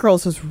Golden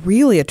Girls was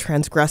really a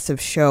transgressive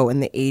show in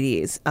the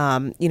 80s.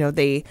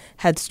 They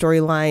had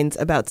storylines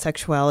about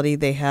sexuality.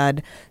 They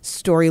had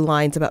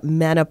storylines about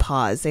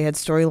menopause. They had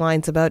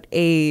storylines about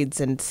AIDS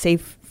and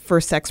safe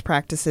for sex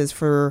practices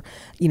for,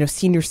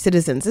 senior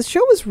citizens. This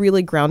show was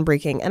really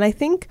groundbreaking. And I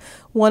think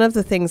one of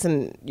the things,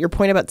 and your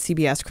point about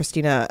CBS,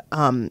 Christina,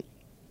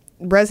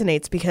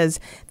 resonates because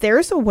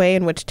there's a way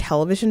in which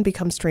television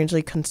becomes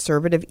strangely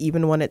conservative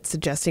even when it's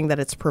suggesting that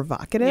it's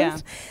provocative. Yeah.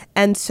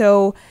 And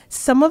so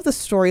some of the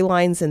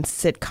storylines in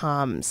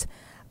sitcoms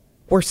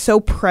were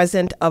so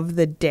present of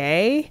the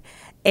day.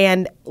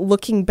 And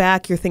looking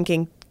back, you're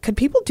thinking, could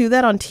people do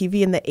that on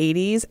TV in the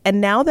 80s?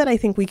 And now that I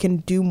think we can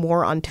do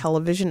more on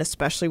television,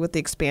 especially with the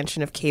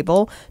expansion of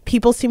cable,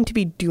 people seem to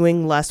be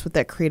doing less with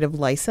that creative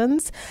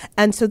license.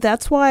 And so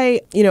that's why,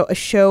 a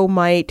show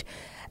might...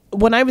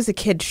 When I was a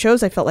kid,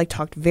 shows I felt like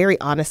talked very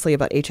honestly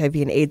about HIV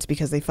and AIDS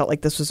because they felt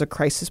like this was a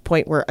crisis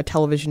point where a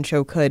television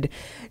show could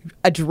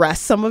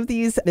address some of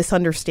these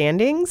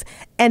misunderstandings.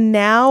 And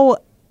now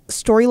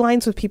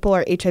storylines with people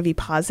are HIV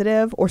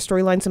positive or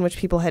storylines in which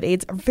people had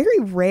AIDS are very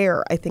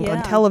rare, I think,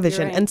 on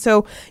television. Right. And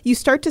so you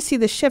start to see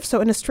the shift. So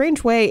in a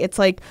strange way, it's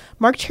like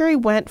Mark Cherry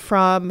went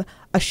from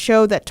a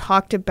show that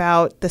talked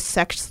about the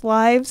sex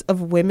lives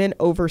of women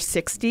over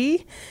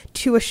 60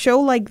 to a show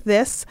like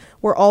this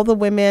where all the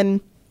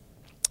women,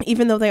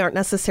 even though they aren't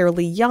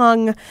necessarily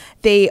young,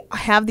 they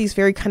have these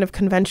very kind of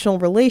conventional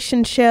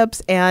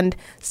relationships, and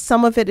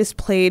some of it is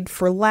played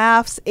for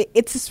laughs.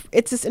 It's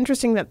this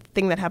interesting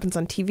thing that happens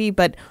on TV,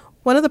 but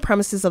one of the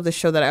premises of the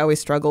show that I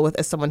always struggle with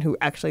as someone who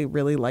actually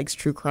really likes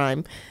true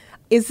crime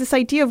is this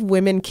idea of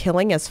women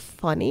killing as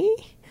funny.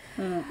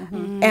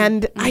 Mm-hmm.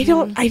 And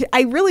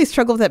I really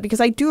struggle with that because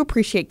I do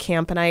appreciate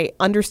camp, and I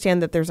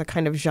understand that there's a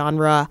kind of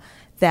genre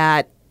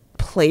that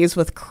plays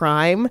with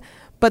crime.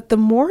 But the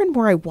more and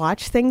more I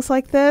watch things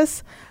like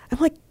this, I'm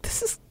like,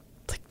 this is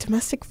like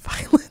domestic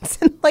violence.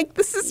 And like,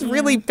 this is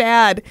really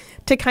bad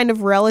to kind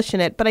of relish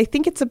in it. But I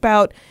think it's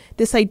about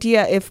this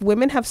idea, if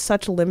women have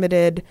such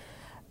limited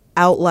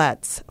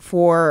outlets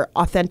for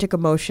authentic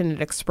emotion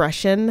and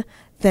expression,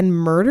 then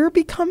murder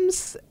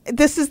becomes,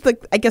 this is the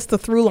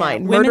through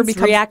line. Women's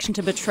reaction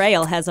to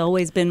betrayal has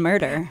always been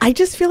murder. I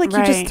just feel like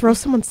you just throw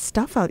someone's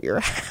stuff out your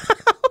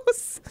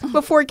house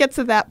before it gets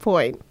to that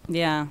point.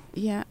 Yeah.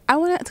 I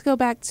wanted to go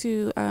back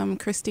to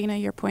Christina,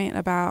 your point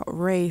about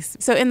race.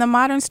 So in the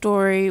modern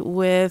story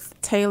with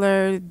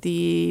Taylor,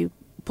 the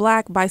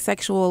Black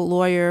bisexual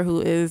lawyer who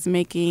is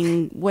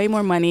making way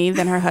more money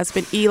than her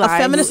husband Eli, a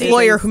feminist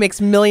lawyer who makes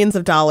millions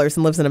of dollars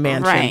and lives in a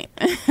mansion, right?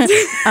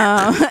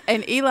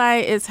 And Eli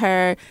is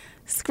her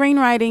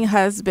screenwriting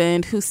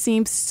husband, who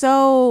seems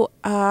so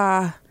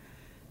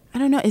I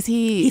don't know.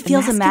 He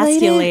feels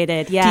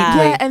emasculated. Yeah.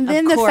 Yeah. And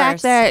then the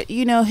fact that,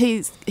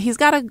 he's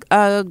got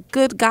a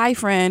good guy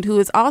friend who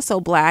is also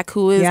Black,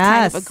 who is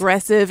kind of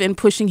aggressive and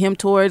pushing him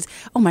towards,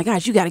 oh my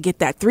gosh, you got to get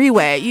that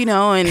three-way,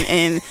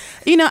 and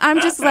I'm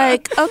just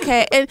like,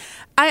 okay. And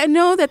I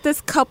know that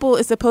this couple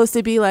is supposed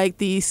to be like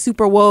the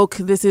super woke,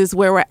 this is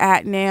where we're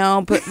at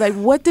now. But like,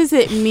 what does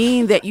it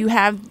mean that you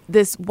have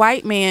this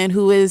white man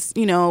who is,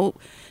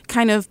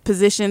 kind of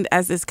positioned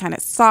as this kind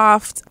of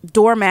soft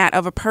doormat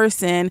of a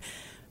person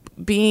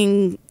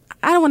being,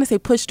 I don't want to say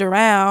pushed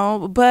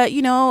around, but,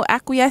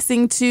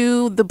 acquiescing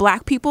to the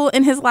Black people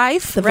in his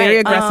life. The very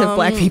aggressive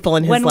Black people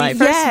in his life.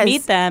 When we first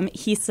meet them,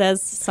 he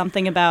says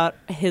something about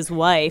his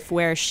wife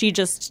where she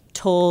just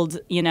told,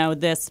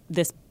 this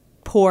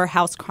poor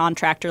house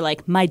contractor,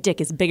 like, my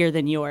dick is bigger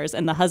than yours.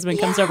 And the husband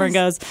comes over and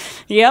goes,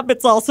 yep,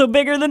 it's also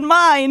bigger than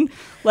mine.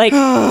 Like,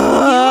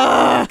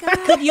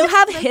 could you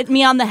have hit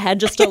me on the head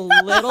just a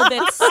little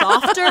bit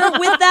softer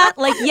with that?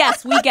 Like,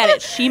 yes, we get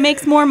it. She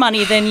makes more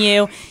money than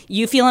you.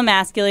 You feel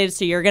emasculated,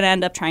 so you're going to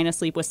end up trying to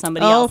sleep with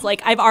somebody else.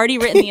 Like, I've already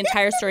written the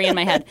entire story in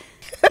my head.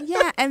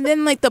 Yeah, and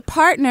then like the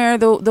partner,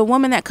 the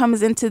woman that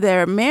comes into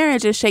their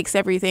marriage and shakes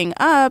everything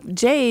up,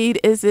 Jade,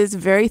 is this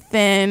very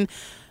thin,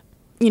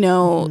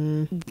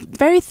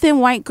 very thin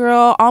white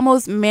girl,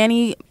 almost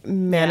manic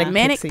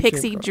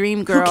pixie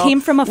dream girl. Who came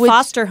from a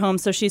foster home,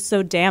 so she's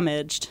so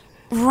damaged.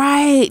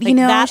 Right.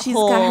 Like she's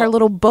got her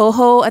little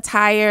boho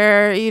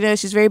attire.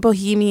 She's very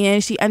bohemian.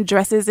 She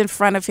undresses in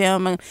front of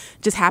him and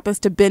just happens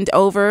to bend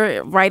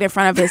over right in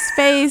front of his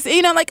face.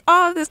 Like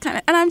all of this kind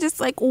of, and I'm just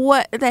like,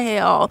 what the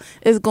hell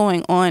is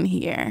going on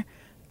here?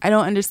 I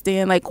don't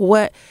understand. Like,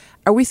 what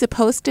are we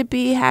supposed to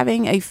be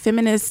having a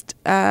feminist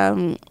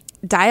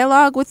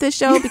dialogue with this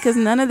show because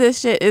none of this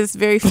shit is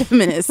very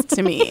feminist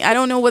to me. I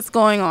don't know what's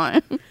going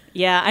on.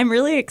 Yeah, I'm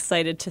really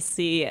excited to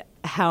see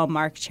how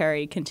Mark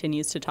Cherry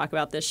continues to talk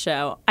about this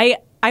show.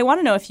 I want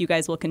to know if you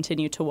guys will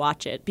continue to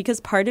watch it,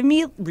 because part of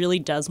me really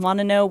does want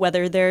to know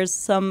whether there's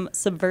some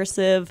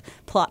subversive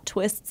plot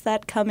twists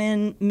that come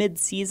in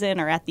mid-season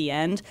or at the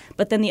end.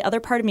 But then the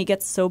other part of me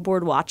gets so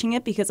bored watching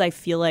it because I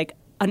feel like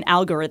an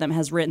algorithm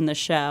has written the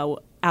show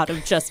out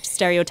of just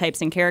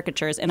stereotypes and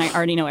caricatures, and I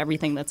already know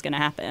everything that's going to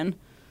happen.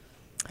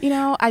 You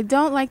know, I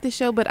don't like the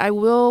show, but I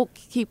will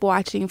keep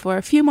watching for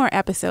a few more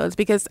episodes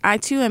because I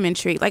too am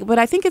intrigued. But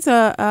I think it's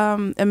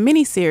a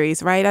mini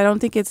series, right? I don't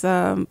think it's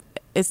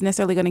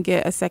necessarily going to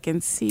get a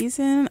second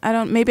season.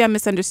 Maybe I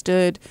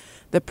misunderstood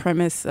the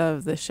premise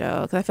of the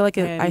show because I feel like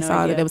I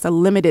saw that it was a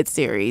limited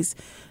series.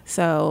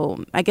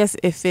 So I guess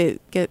if it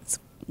gets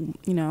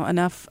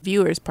enough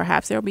viewers,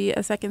 perhaps there'll be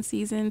a second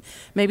season.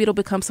 Maybe it'll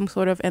become some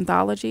sort of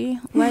anthology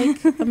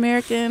like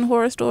American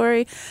Horror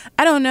Story.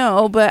 I don't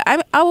know, but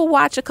I will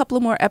watch a couple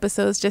of more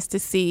episodes just to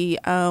see.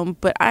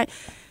 But I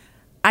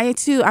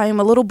am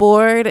a little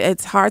bored.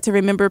 It's hard to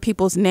remember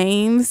people's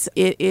names.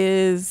 It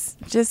is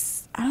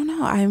just, I don't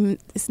know.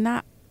 It's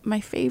not my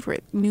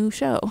favorite new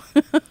show.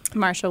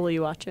 Marsha, will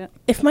you watch it?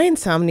 If my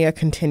insomnia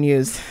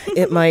continues,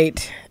 it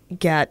might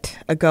get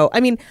a go.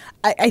 I mean,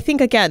 I think,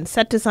 again,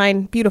 set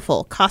design,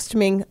 beautiful.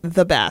 Costuming,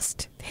 the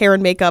best. Hair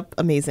and makeup,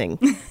 amazing.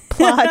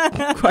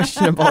 Plot,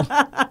 questionable.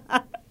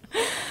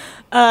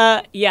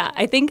 Yeah,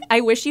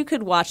 I wish you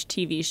could watch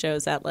TV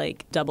shows at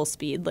like double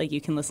speed, like you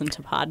can listen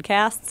to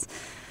podcasts.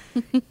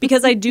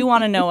 Because I do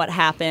want to know what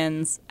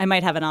happens. I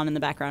might have it on in the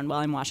background while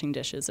I'm washing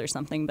dishes or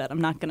something, but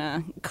I'm not going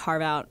to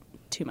carve out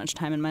too much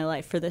time in my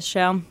life for this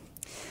show.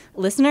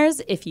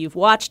 Listeners, if you've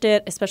watched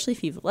it, especially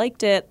if you've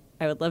liked it,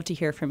 I would love to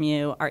hear from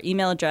you. Our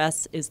email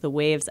address is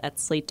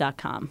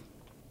thewaves@slate.com.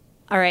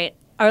 All right,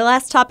 our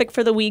last topic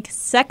for the week,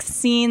 sex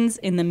scenes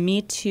in the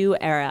Me Too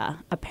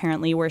era.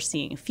 Apparently, we're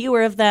seeing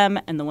fewer of them,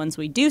 and the ones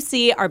we do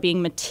see are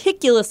being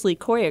meticulously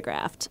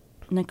choreographed.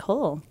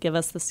 Nicole, give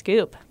us the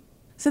scoop.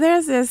 So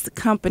there's this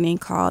company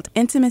called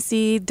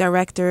Intimacy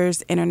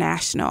Directors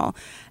International,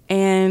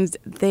 and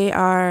they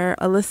are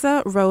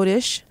Alyssa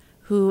Rodish,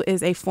 who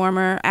is a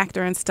former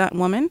actor and stunt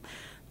woman,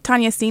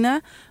 Tanya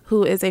Sina,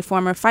 who is a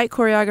former fight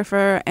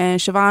choreographer, and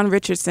Siobhan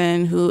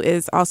Richardson, who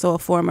is also a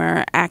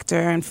former actor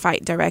and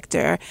fight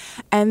director.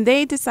 And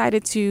they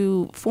decided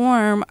to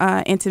form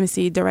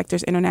Intimacy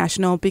Directors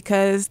International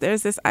because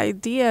there's this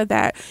idea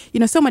that,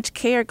 so much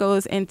care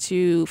goes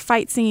into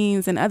fight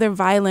scenes and other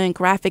violent,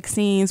 graphic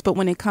scenes, but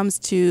when it comes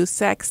to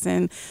sex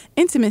and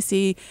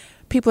intimacy,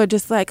 people are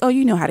just like, oh,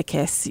 you know how to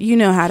kiss. You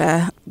know how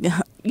to,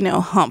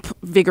 hump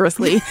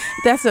vigorously.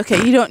 That's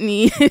okay. You don't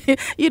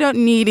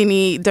need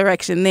any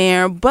direction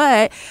there.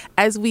 But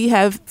as we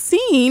have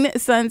seen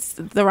since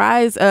the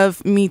rise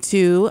of Me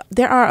Too,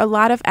 there are a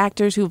lot of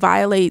actors who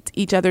violate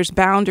each other's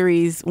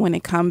boundaries when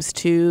it comes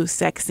to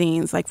sex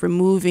scenes, like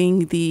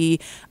removing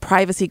the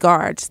privacy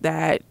guards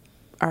that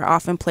are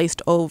often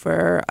placed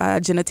over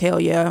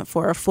genitalia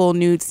for full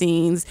nude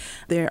scenes.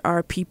 There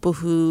are people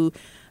who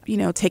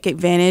take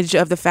advantage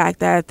of the fact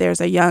that there's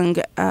a young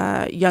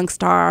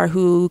star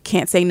who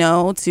can't say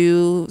no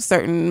to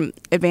certain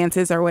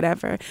advances or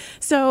whatever.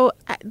 So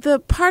the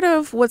part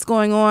of what's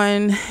going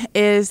on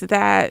is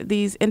that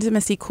these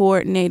intimacy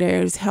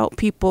coordinators help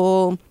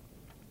people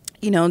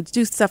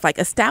do stuff like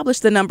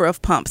establish the number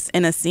of pumps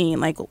in a scene.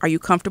 Like, are you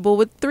comfortable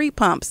with 3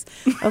 pumps?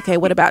 Okay,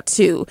 what about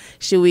 2?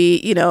 Should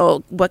we,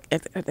 what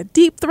a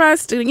deep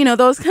thrust?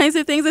 Those kinds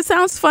of things. It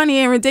sounds funny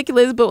and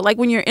ridiculous, but like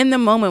when you're in the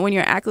moment, when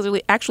you're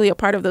actually a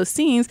part of those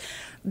scenes,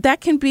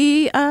 that can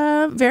be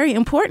very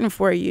important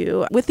for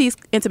you. With these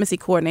intimacy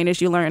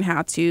coordinators, you learn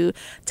how to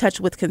touch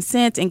with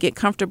consent and get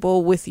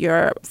comfortable with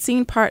your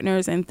scene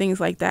partners and things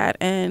like that.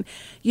 And,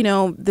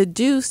 The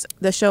Deuce,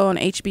 the show on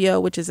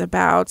HBO, which is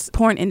about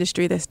porn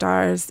industry that stars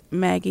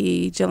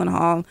Maggie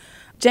Gyllenhaal,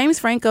 James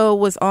Franco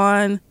was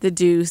on The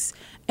Deuce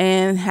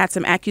and had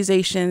some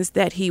accusations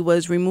that he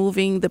was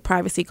removing the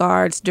privacy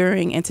guards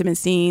during intimate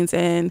scenes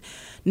and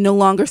no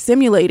longer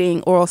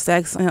simulating oral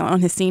sex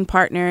on his scene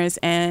partners.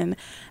 And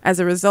as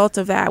a result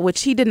of that,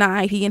 which he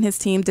and his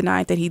team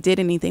denied that he did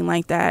anything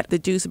like that, The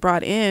Deuce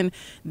brought in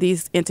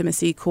these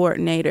intimacy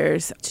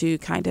coordinators to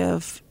kind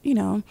of,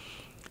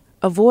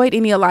 avoid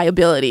any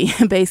liability,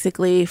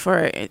 basically,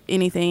 for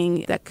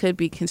anything that could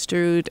be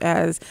construed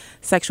as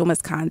sexual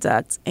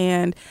misconduct.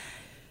 And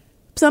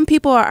some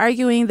people are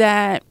arguing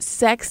that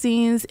sex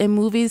scenes in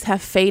movies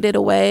have faded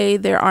away.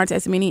 There aren't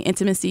as many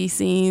intimacy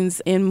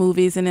scenes in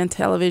movies and in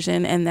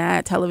television, and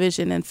that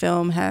television and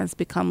film has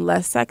become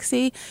less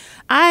sexy.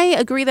 I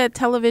agree that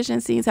television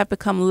scenes have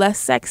become less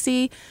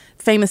sexy.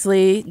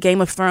 Famously,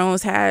 Game of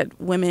Thrones had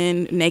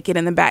women naked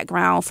in the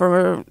background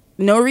for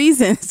no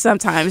reason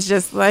sometimes,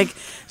 just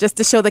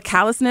to show the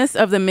callousness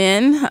of the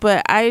men.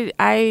 But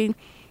I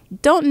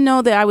don't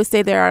know that I would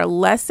say there are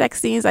less sex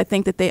scenes. I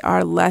think that they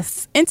are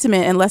less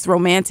intimate and less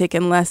romantic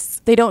and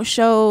they don't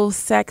show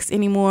sex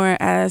anymore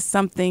as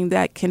something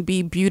that can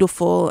be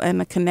beautiful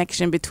and a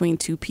connection between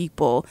two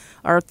people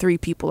or three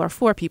people or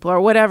four people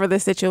or whatever the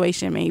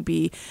situation may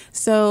be.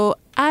 So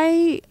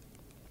I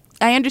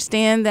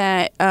understand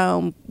that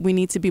we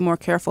need to be more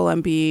careful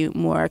and be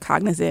more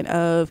cognizant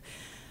of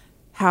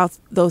how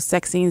those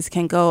sex scenes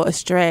can go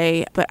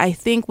astray. But I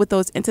think with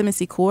those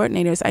intimacy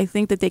coordinators, I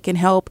think that they can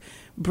help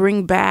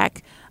bring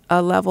back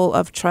a level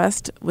of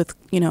trust with,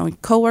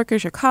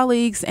 coworkers or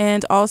colleagues.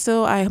 And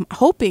also I'm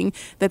hoping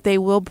that they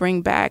will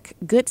bring back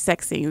good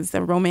sex scenes,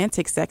 the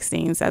romantic sex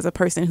scenes. As a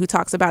person who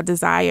talks about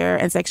desire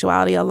and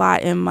sexuality a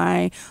lot in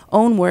my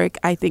own work,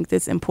 I think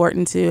it's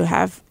important to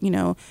have,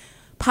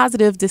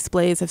 positive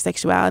displays of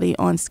sexuality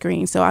on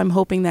screen. So I'm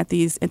hoping that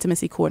these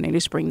intimacy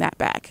coordinators bring that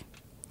back.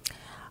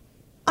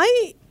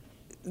 I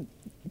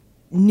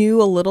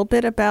knew a little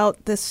bit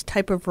about this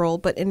type of role,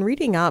 but in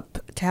reading up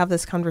to have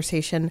this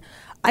conversation,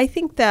 I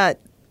think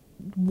that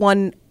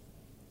one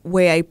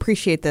way I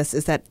appreciate this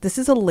is that this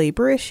is a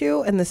labor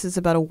issue and this is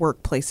about a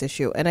workplace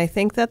issue. And I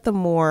think that the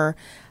more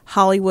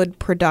Hollywood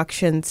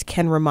productions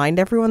can remind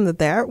everyone that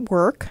they're at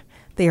work,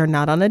 they are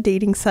not on a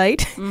dating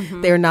site,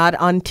 mm-hmm. They're not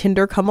on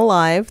Tinder Come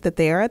Alive, that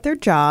they are at their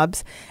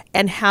jobs,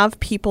 and have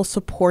people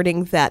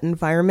supporting that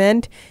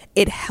environment,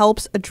 it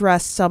helps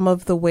address some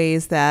of the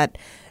ways that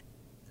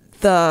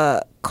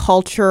the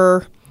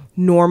culture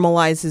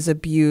normalizes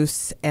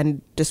abuse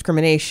and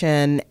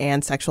discrimination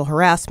and sexual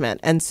harassment.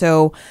 And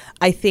so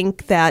I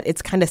think that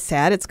it's kind of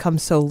sad it's come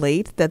so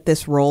late that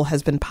this role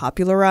has been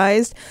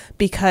popularized,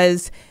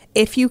 because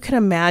if you can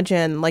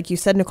imagine, like you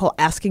said, Nicole,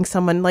 asking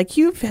someone, like,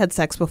 you've had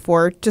sex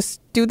before, just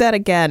do that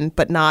again,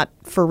 but not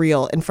for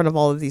real in front of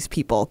all of these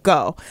people.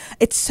 Go.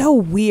 It's so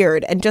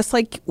weird. And just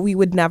like we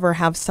would never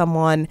have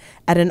someone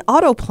at an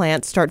auto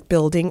plant start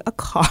building a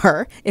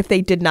car if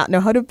they did not know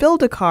how to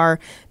build a car,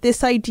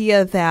 this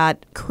idea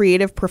that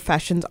creative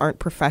professions aren't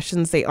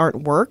professions, they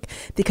aren't work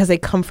because they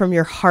come from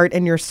your heart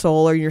and your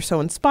soul, or you're so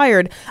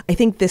inspired. I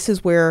think this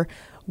is where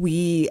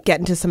we get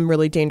into some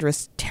really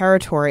dangerous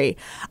territory.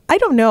 I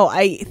don't know.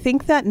 I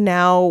think that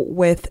now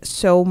with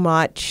so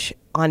much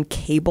on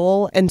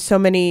cable and so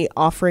many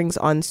offerings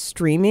on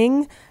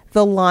streaming,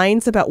 the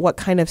lines about what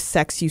kind of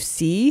sex you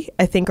see,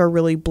 I think, are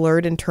really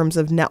blurred in terms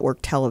of network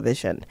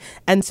television.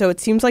 And so it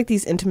seems like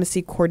these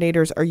intimacy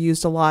coordinators are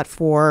used a lot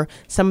for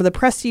some of the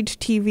prestige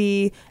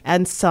TV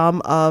and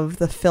some of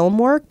the film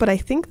work. But I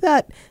think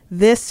that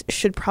this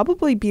should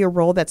probably be a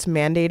role that's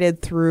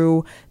mandated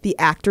through the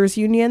actors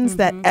unions,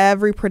 mm-hmm. that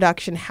every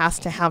production has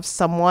to have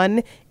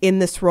someone in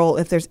this role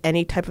if there's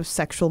any type of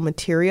sexual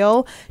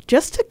material,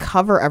 just to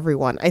cover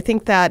everyone. I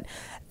think that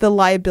the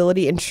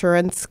liability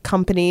insurance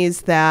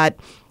companies that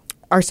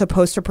are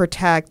supposed to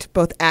protect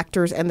both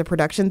actors and the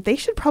production, they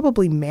should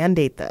probably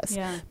mandate this,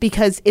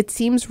 because it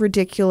seems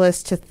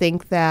ridiculous to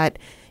think that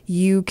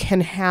you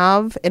can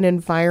have an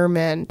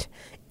environment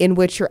in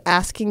which you're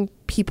asking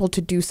people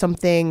to do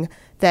something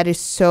that is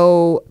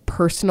so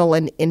personal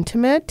and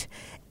intimate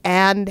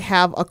and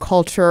have a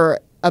culture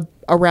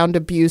around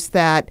abuse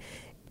that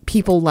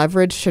people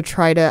leverage to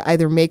try to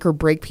either make or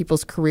break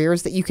people's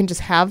careers, that you can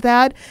just have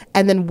that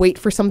and then wait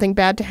for something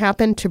bad to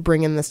happen to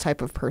bring in this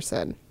type of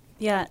person.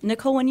 Yeah.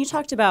 Nicole, when you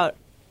talked about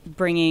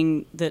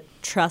bringing the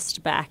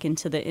trust back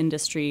into the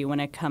industry when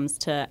it comes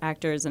to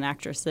actors and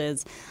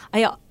actresses,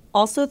 I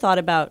also thought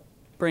about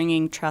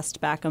bringing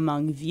trust back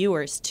among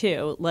viewers,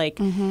 too. Like,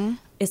 mm-hmm.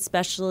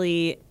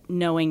 especially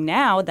knowing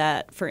now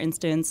that, for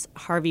instance,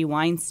 Harvey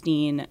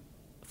Weinstein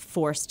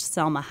forced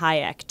Salma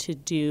Hayek to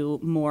do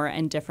more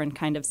and different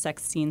kind of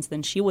sex scenes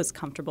than she was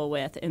comfortable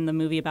with in the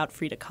movie about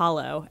Frida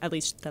Kahlo. At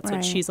least that's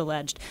what she's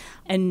alleged.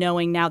 And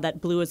knowing now that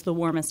Blue is the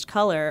Warmest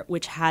Color,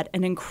 which had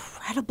an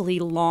incredibly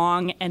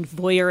long and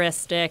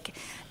voyeuristic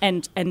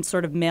and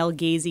sort of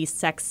male-gazy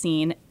sex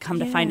scene, come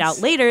to find out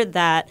later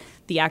that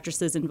the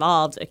actresses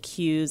involved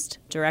accused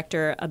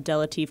director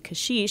Abdelatif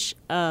Kashish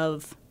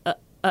of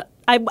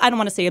I don't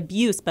want to say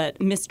abuse, but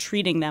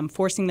mistreating them,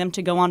 forcing them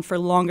to go on for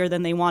longer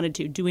than they wanted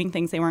to, doing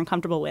things they weren't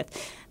comfortable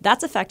with.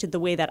 That's affected the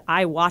way that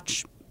I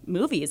watch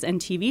movies and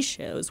TV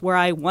shows, where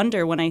I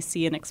wonder when I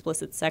see an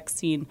explicit sex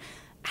scene,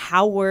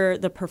 how were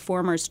the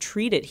performers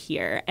treated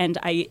here? And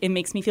it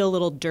makes me feel a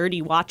little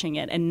dirty watching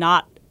it and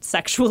not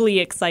sexually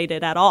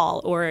excited at all,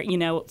 or,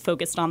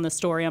 focused on the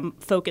story. I'm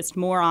focused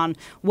more on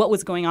what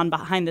was going on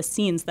behind the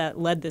scenes that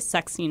led this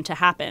sex scene to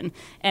happen.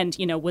 And,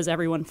 was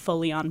everyone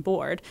fully on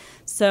board?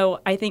 So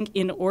I think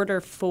in order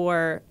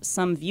for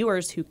some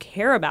viewers who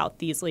care about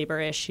these labor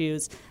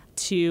issues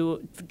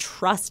to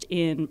trust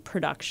in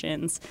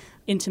productions,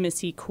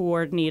 intimacy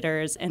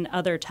coordinators, and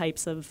other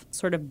types of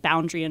sort of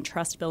boundary and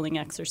trust building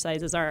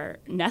exercises are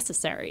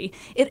necessary.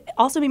 It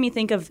also made me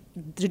think of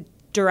the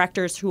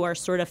directors who are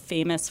sort of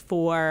famous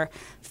for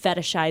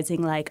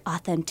fetishizing like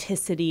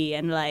authenticity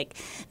and like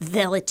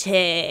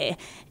vérité,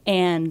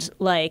 and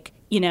like,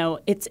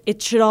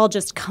 it should all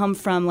just come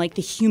from like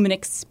the human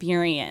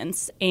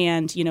experience,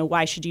 and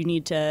why should you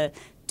need to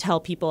tell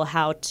people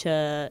how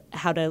to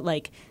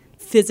like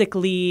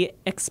physically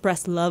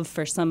express love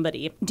for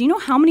somebody. Do you know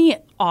how many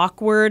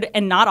awkward,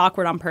 and not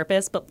awkward on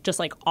purpose, but just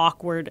like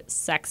awkward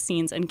sex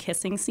scenes and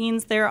kissing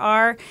scenes there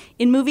are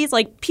in movies?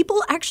 Like,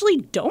 people actually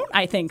don't,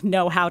 I think,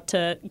 know how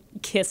to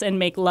kiss and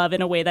make love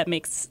in a way that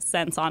makes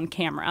sense on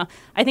camera.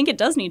 I think it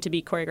does need to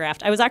be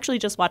choreographed. I was actually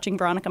just watching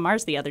Veronica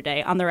Mars the other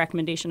day on the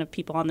recommendation of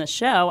people on this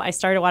show. I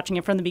started watching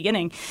it from the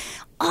beginning.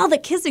 All the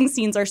kissing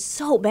scenes are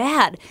so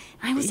bad.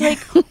 I was like,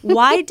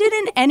 why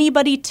didn't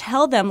anybody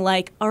tell them,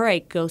 like, all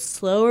right, go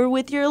slower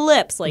with your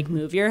lips, like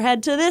move your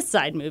head to this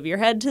side, move your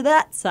head to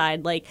that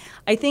side. Like,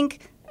 I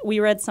think we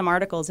read some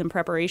articles in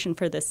preparation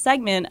for this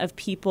segment of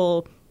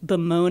people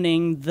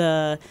bemoaning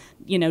the,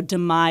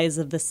 demise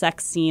of the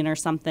sex scene or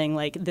something,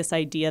 like this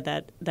idea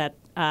that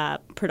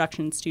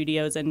production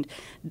studios and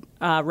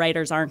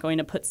writers aren't going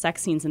to put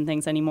sex scenes and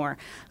things anymore.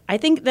 I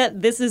think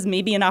that this is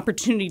maybe an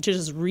opportunity to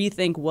just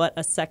rethink what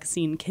a sex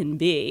scene can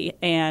be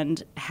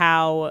and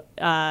how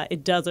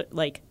it does,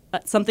 like,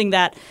 something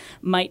that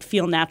might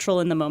feel natural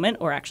in the moment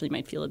or actually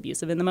might feel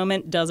abusive in the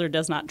moment does or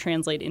does not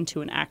translate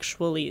into an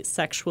actually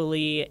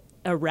sexually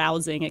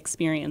arousing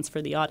experience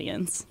for the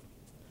audience.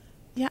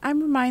 Yeah,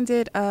 I'm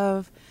reminded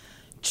of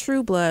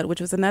True Blood,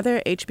 which was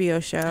another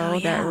HBO show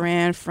that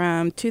ran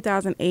from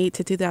 2008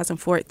 to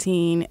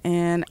 2014.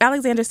 And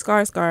Alexander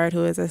Skarsgård,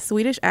 who is a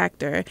Swedish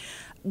actor,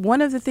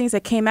 one of the things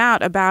that came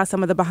out about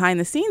some of the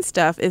behind-the-scenes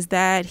stuff is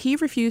that he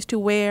refused to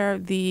wear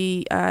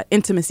the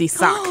intimacy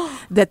sock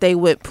that they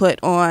would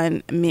put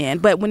on men.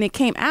 But when it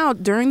came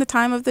out during the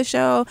time of the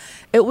show,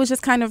 it was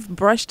just kind of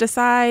brushed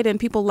aside and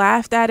people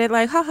laughed at it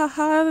like, ha, ha,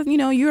 ha,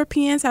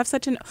 Europeans have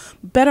such a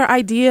better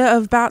idea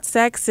about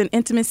sex and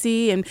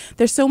intimacy and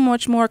they're so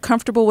much more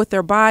comfortable with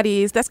their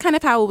bodies. That's kind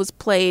of how it was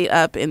played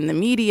up in the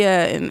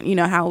media and,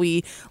 how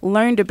we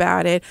learned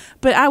about it.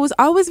 But I was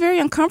always very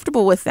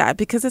uncomfortable with that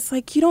because it's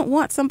like you don't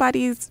want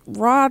somebody's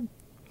raw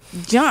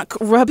junk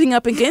rubbing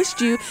up against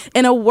you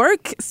in a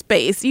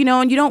workspace,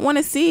 and you don't want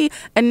to see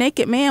a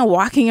naked man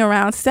walking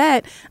around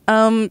set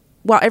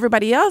while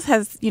everybody else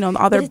has,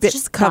 all their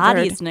bits covered.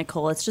 Bodies,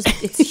 Nicole.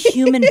 It's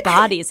human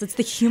bodies. It's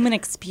the human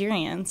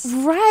experience.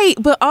 Right.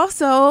 But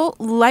also,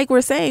 like we're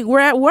saying, we're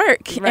at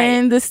work. Right.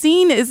 And the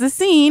scene is the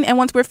scene. And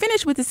once we're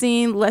finished with the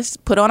scene, let's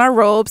put on our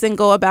robes and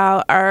go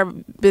about our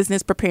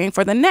business preparing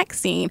for the next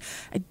scene.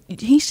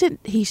 He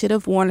should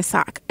have worn a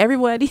sock.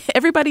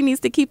 Everybody needs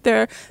to keep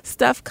their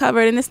stuff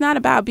covered. And it's not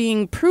about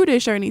being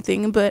prudish or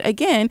anything. But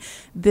again,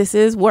 this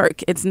is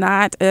work. It's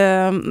not,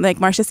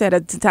 like Marcia said,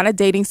 it's not a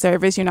dating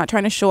service. You're not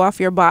trying to show off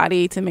your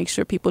body to make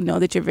sure people know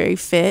that you're very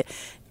fit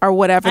or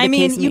whatever the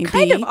case may be. You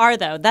kind of are,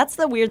 though. That's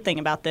the weird thing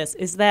about this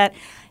is that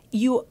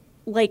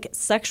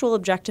sexual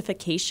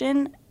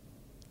objectification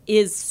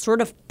is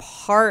sort of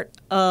part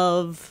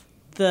of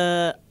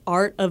the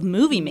art of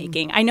movie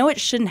making. I know it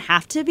shouldn't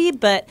have to be,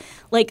 but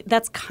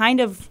that's kind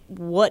of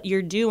what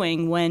you're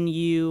doing when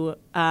you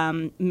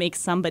make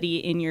somebody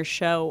in your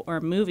show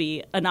or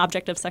movie an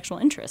object of sexual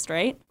interest,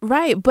 right?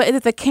 Right, but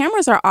if the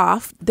cameras are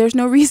off, there's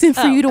no reason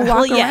for you to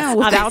walk around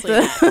without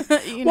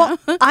the. Well,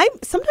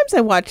 sometimes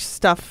I watch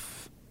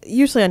stuff.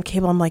 Usually on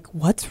cable, I'm like,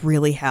 what's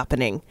really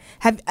happening?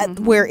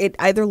 Where it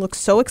either looks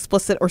so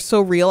explicit or so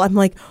real. I'm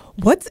like,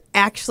 what's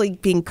actually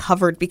being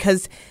covered?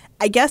 Because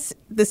I guess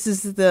this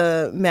is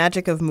the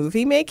magic of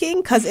movie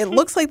making because it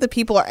looks like the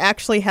people are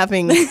actually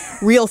having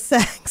real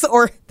sex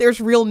or there's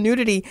real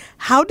nudity.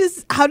 How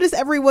does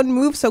everyone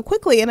move so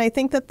quickly? And I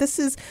think that this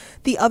is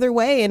the other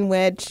way in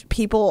which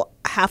people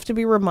have to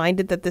be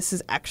reminded that this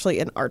is actually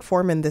an art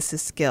form and this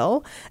is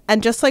skill.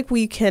 And just like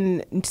we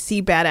can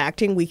see bad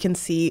acting, we can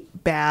see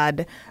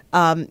bad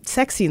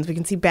sex scenes. We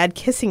can see bad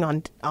kissing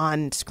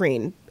on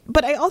screen.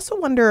 But I also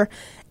wonder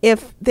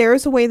if there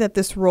is a way that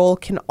this role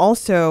can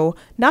also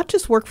not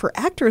just work for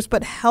actors,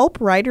 but help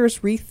writers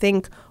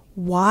rethink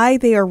why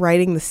they are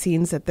writing the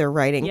scenes that they're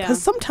writing.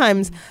 Because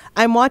sometimes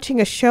I'm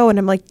watching a show and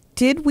I'm like,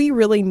 did we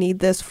really need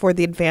this for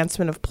the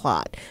advancement of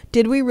plot?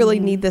 Did we really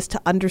need this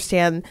to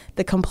understand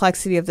the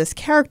complexity of this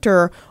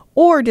character?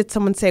 Or did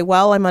someone say,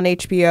 well, I'm on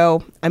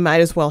HBO, I might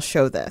as well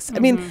show this? I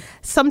mean,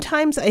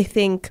 sometimes I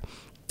think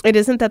it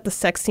isn't that the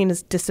sex scene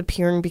is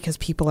disappearing because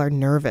people are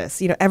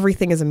nervous.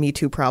 Everything is a Me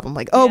Too problem.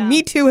 Like,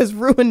 Me Too has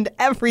ruined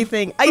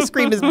everything. Ice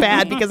cream is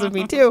bad because of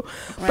Me Too.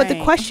 Right. But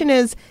the question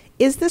is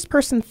this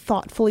person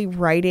thoughtfully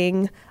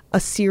writing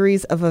a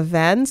series of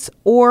events,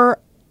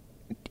 or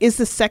is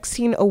the sex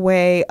scene a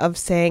way of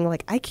saying,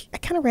 like, I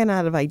kind of ran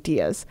out of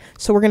ideas,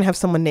 so we're going to have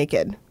someone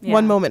naked. Yeah.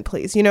 One moment,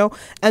 please,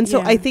 And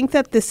so I think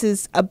that this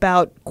is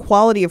about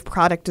quality of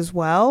product as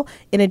well,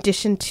 in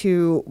addition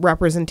to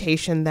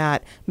representation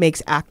that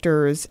makes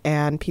actors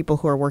and people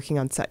who are working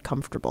on set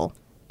comfortable.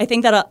 I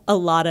think that a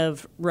lot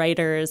of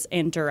writers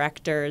and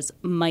directors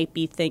might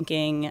be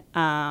thinking,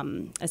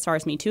 as far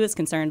as Me Too is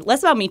concerned,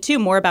 less about Me Too,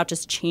 more about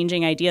just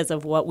changing ideas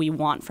of what we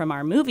want from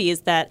our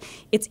movies, that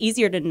it's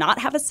easier to not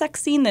have a sex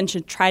scene than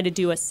to try to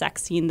do a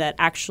sex scene that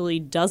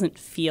actually doesn't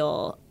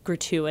feel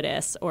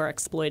gratuitous or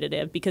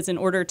exploitative, because in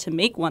order to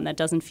make one that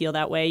doesn't feel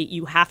that way,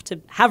 you have to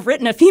have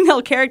written a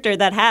female character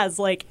that has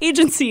like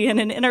agency and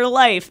an inner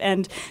life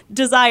and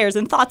desires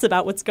and thoughts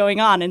about what's going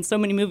on. And so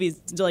many movies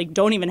like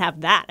don't even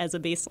have that as a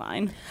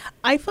baseline.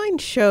 I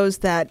find shows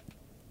that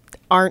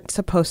aren't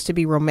supposed to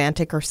be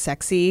romantic or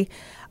sexy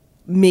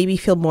maybe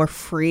feel more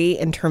free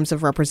in terms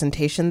of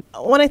representation.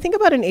 When I think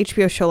about an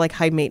HBO show like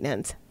High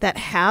Maintenance that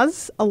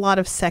has a lot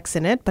of sex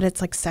in it, but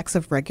it's like sex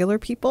of regular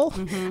people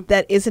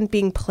that isn't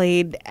being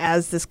played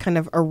as this kind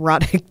of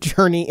erotic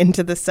journey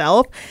into the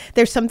self,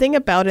 there's something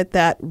about it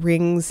that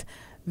rings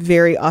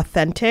very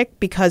authentic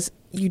because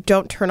you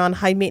don't turn on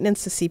High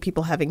Maintenance to see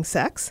people having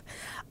sex.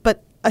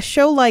 But a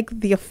show like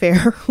The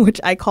Affair,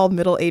 which I call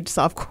middle-aged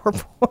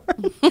softcore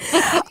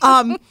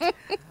porn,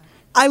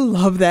 I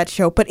love that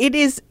show, but it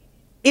is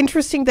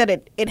interesting that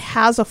it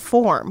has a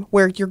form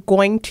where you're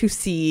going to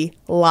see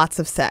lots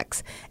of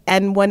sex.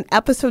 And when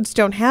episodes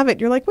don't have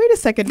it, you're like, wait a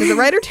second, did the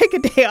writer take a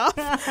day off?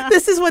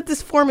 This is what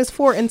this form is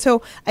for. And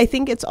so I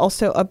think it's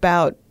also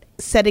about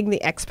setting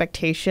the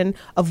expectation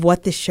of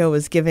what this show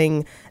is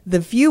giving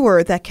the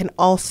viewer that can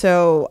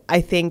also,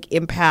 I think,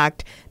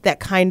 impact that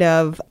kind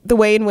of the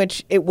way in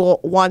which it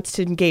wants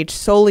to engage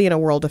solely in a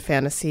world of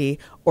fantasy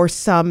or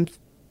some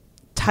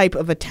type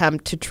of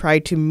attempt to try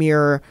to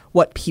mirror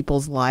what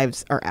people's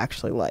lives are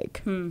actually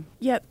like.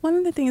 Yeah, one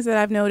of the things that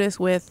I've noticed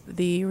with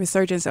the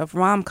resurgence of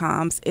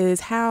rom-coms is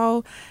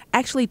how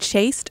actually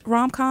chaste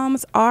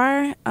rom-coms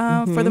are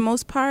for the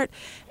most part.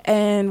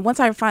 And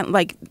once I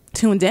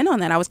tuned in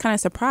on that, I was kind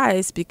of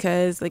surprised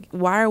because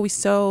why are we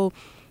so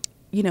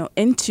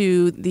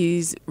into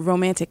these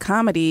romantic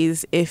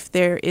comedies if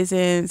there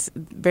isn't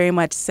very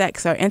much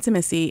sex or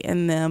intimacy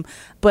in them?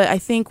 But I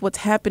think what's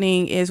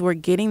happening is we're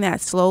getting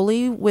that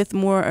slowly with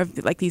more of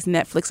these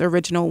Netflix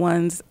original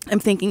ones. I'm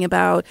thinking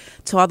about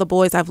To All the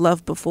Boys I've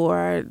Loved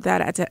Before,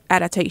 that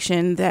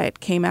adaptation that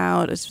came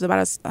out. It's about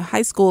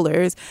high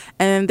schoolers,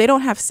 and they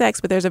don't have sex,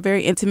 but there's a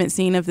very intimate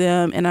scene of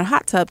them in a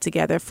hot tub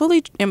together,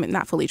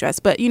 not fully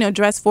dressed, but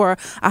dressed for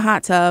a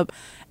hot tub.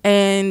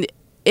 And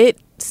it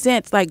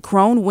sent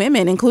grown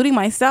women, including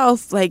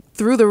myself,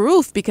 through the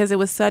roof because it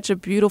was such a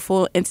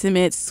beautiful,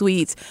 intimate,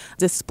 sweet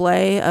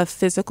display of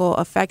physical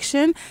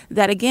affection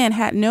that, again,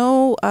 had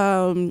no,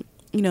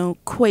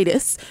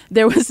 coitus.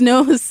 There was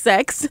no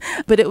sex,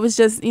 but it was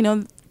just,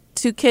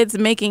 two kids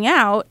making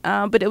out.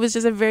 But it was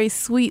just a very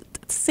sweet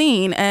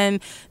scene.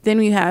 And then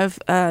we have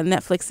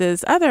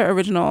Netflix's other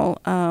original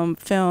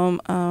film,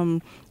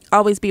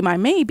 Always Be My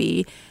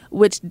Maybe,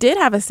 which did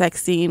have a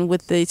sex scene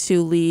with the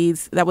two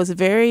leads that was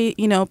very,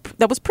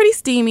 that was pretty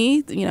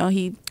steamy.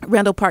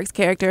 Randall Park's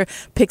character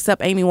picks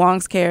up Amy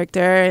Wong's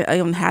character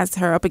and has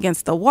her up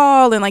against the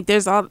wall. And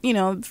there's all,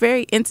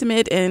 very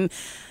intimate and,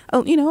 a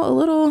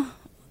little,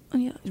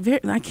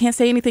 I can't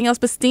say anything else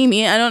but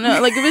steamy. I don't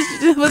know.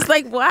 It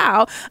was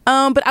wow.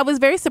 But I was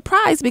very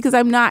surprised because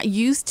I'm not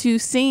used to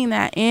seeing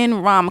that in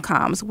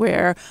rom-coms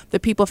where the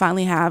people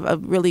finally have a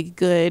really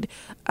good,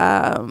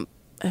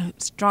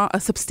 a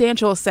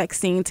substantial sex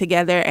scene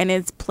together, and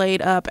it's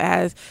played up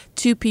as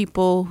two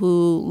people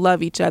who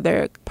love each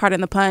other,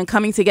 pardon the pun,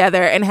 coming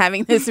together and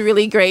having this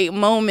really great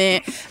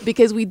moment,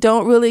 because we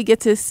don't really get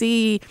to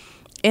see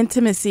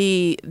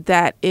intimacy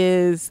that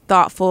is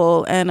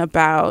thoughtful and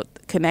about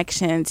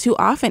connection too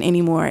often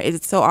anymore.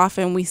 It's so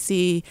often we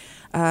see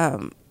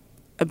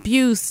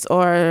abuse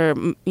or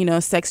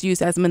sex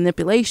use as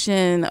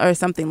manipulation or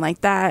something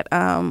like that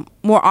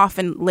more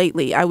often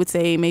lately. I would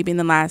say maybe in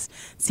the last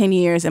 10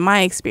 years in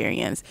my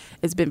experience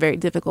it's been very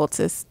difficult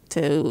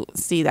to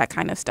see that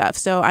kind of stuff.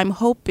 So I'm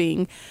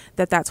hoping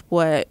that that's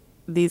what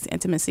these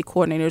intimacy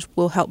coordinators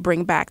will help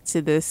bring back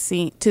to the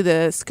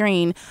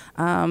screen,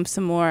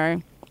 some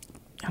more,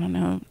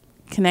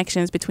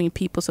 connections between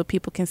people so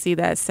people can see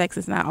that sex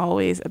is not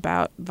always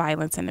about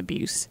violence and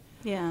abuse.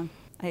 Yeah.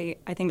 I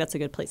think that's a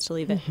good place to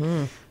leave it.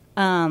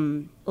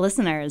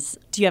 Listeners,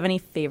 do you have any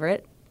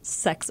favorite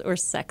sex or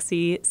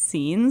sexy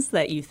scenes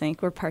that you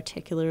think were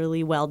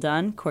particularly well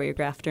done,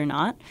 choreographed or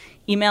not?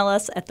 Email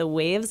us at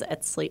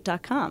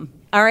thewaves@slate.com.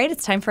 All right,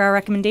 it's time for our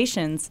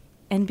recommendations.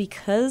 And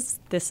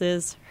because this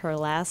is her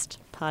last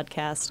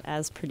podcast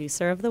as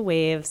producer of The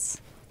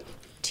Waves,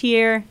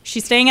 Tier,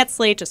 she's staying at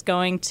Slate, just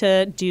going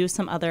to do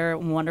some other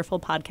wonderful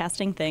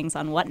podcasting things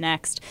on What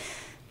Next.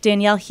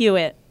 Danielle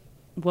Hewitt,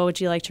 what would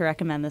you like to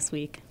recommend this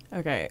week?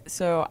 Okay,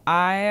 so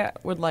I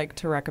would like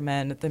to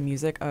recommend the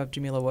music of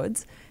Jamila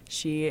Woods.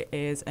 She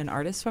is an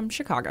artist from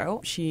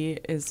Chicago. She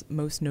is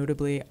most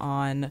notably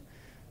on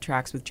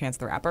tracks with Chance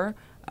the Rapper.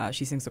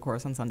 She sings the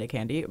chorus on Sunday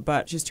Candy,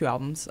 but she has two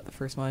albums. The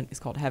first one is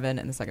called Heaven,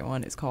 and the second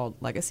one is called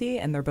Legacy,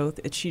 and they're both,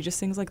 she just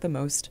sings the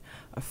most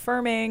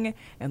affirming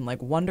and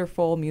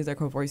wonderful music.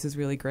 Her voice is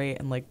really great,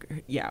 and I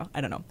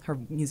don't know. Her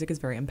music is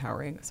very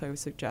empowering, so I would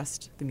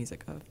suggest the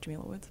music of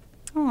Jamila Woods.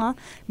 Aw,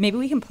 maybe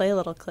we can play a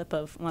little clip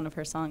of one of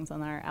her songs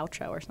on our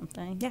outro or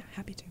something. Yeah,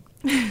 happy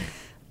to.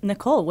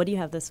 Nicole, what do you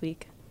have this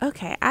week?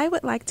 Okay, I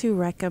would like to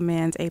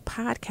recommend a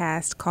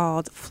podcast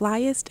called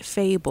Flyest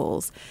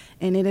Fables,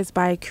 and it is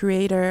by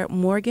creator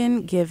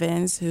Morgan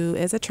Givens, who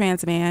is a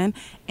trans man,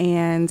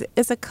 and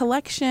it's a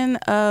collection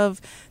of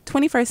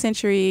 21st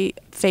century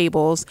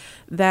fables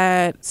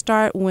that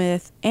start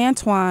with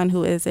Antoine,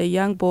 who is a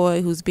young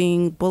boy who's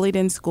being bullied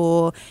in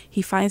school.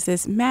 He finds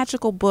this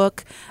magical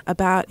book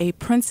about a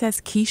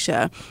Princess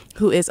Keisha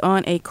who is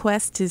on a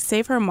quest to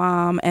save her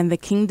mom and the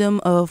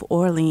Kingdom of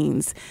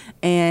Orleans.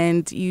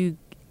 And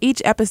each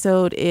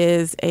episode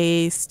is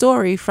a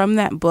story from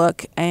that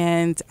book,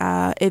 and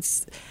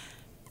it's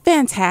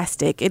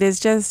fantastic. It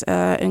is just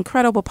an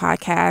incredible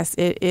podcast.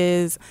 It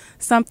is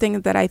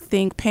something that I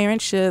think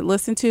parents should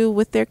listen to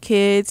with their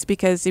kids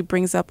because it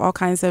brings up all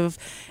kinds of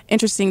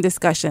interesting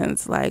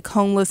discussions like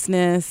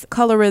homelessness,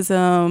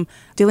 colorism,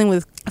 dealing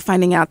with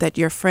finding out that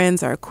your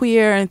friends are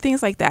queer and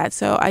things like that.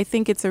 So I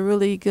think it's a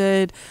really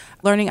good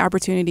learning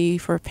opportunity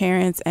for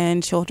parents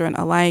and children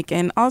alike.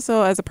 And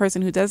also as a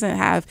person who doesn't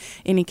have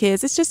any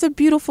kids, it's just a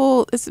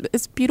beautiful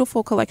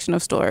collection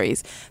of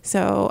stories.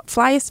 So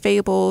Flyest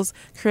Fables,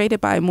 created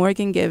by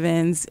Morgan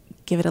Givens.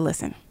 Give it a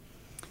listen.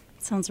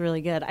 Sounds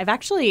really good. I've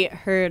actually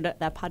heard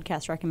that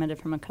podcast recommended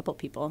from a couple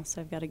people,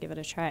 so I've got to give it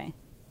a try.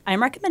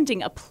 I'm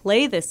recommending a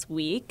play this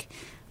week.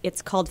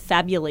 It's called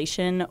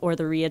Fabulation, or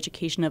The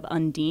Re-Education of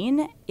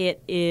Undine.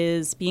 It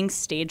is being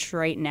staged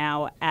right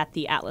now at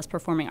the Atlas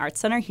Performing Arts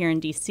Center here in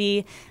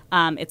D.C.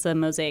 It's a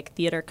Mosaic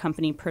Theater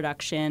Company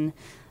production.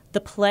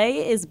 The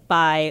play is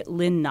by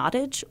Lynn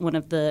Nottage, one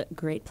of the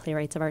great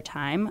playwrights of our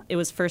time. It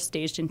was first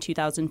staged in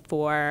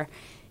 2004.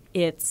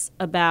 It's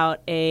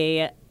about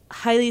a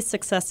highly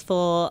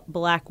successful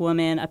Black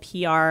woman, a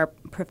PR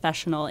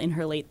professional in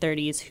her late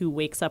 30s, who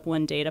wakes up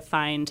one day to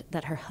find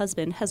that her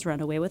husband has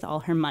run away with all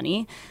her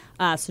money.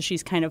 So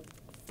she's kind of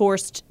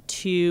forced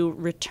to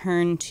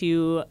return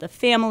to the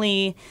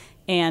family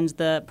and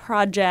the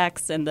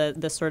projects and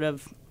the sort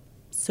of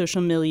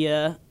social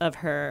milieu of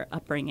her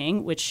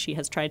upbringing, which she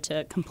has tried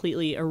to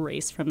completely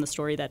erase from the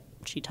story that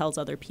she tells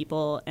other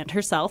people and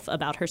herself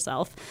about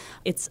herself.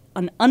 It's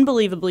an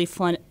unbelievably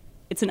funny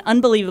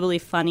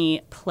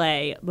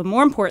play, but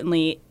more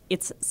importantly,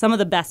 it's some of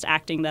the best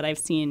acting that I've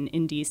seen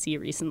in D.C.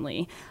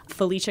 recently.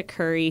 Felicia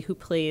Curry, who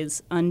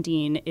plays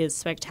Undine, is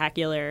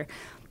spectacular,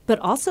 but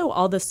also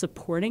all the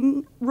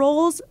supporting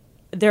roles.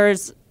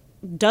 There's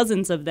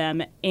dozens of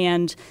them,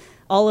 and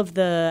all of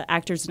the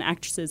actors and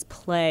actresses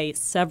play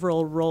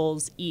several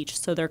roles each,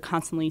 so they're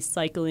constantly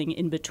cycling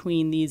in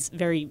between these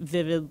very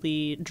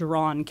vividly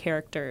drawn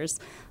characters.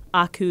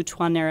 Aku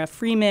Twanera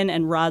Freeman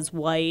and Roz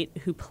White,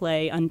 who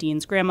play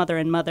Undine's grandmother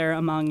and mother,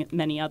 among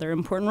many other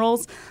important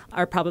roles,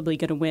 are probably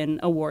going to win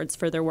awards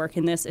for their work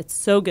in this. It's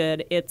so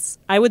good.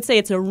 I would say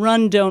it's a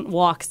run, don't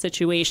walk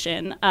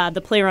situation.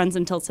 The play runs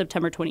until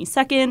September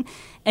 22nd.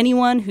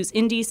 Anyone who's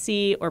in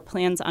D.C. or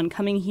plans on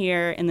coming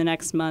here in the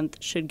next month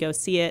should go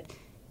see it.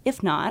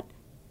 If not,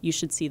 you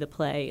should see the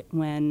play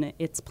when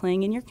it's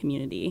playing in your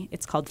community.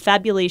 It's called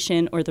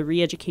Fabulation, or The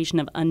Re-Education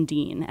of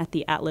Undine, at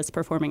the Atlas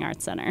Performing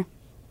Arts Center.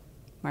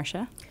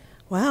 Marcia?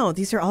 Wow,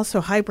 these are also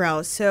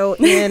highbrow. So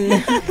in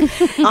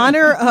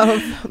honor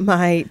of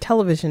my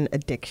television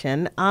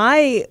addiction,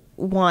 I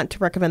want to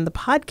recommend the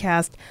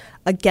podcast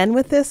Again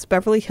with This,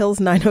 Beverly Hills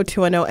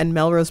 90210 and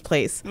Melrose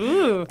Place.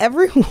 Ooh.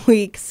 Every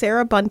week,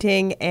 Sarah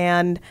Bunting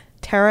and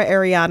Tara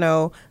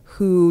Ariano,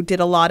 who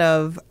did a lot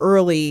of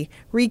early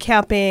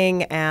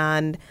recapping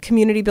and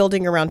community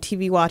building around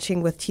TV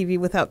watching with TV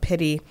Without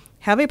Pity,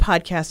 have a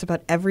podcast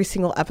about every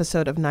single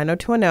episode of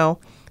 90210.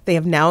 They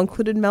have now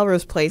included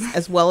Melrose Place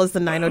as well as the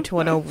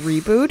 90210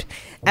 reboot.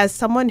 As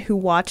someone who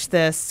watched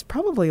this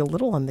probably a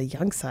little on the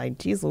young side,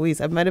 geez Louise,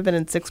 I might have been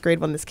in 6th grade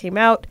when this came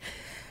out.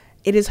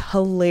 It is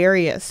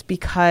hilarious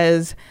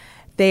because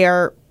they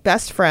are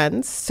best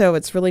friends, so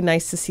it's really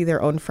nice to see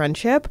their own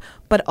friendship,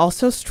 but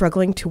also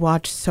struggling to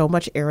watch so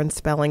much Aaron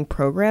Spelling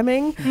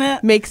programming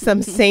makes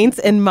them saints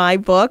in my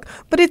book.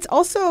 But it's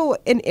also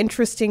an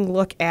interesting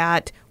look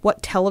at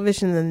what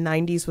television in the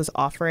 90s was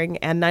offering,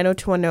 and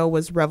 90210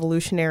 was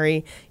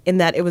revolutionary in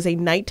that it was a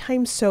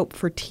nighttime soap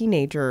for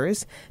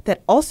teenagers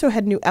that also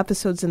had new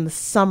episodes in the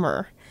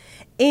summer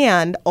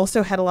and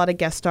also had a lot of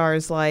guest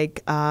stars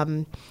like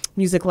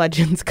music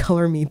legends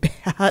Color Me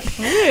Badd.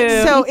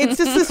 So it's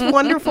just this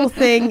wonderful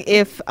thing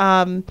if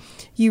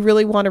you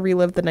really want to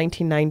relive the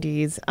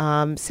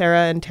 1990s.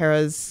 Sarah and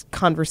Tara's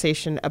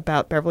conversation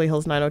about Beverly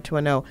Hills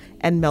 90210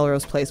 and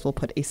Melrose Place will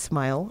put a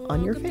smile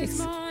on your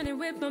face.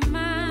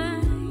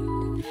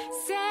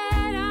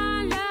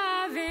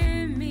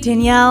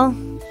 Danielle,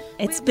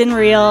 it's been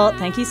real.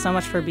 Thank you so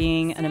much for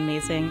being an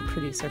amazing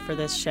producer for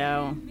this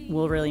show.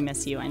 We'll really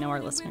miss you. I know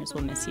our listeners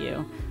will miss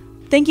you.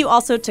 Thank you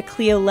also to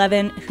Cleo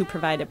Levin, who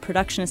provided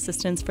production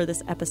assistance for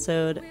this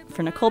episode.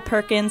 For Nicole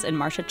Perkins and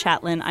Marcia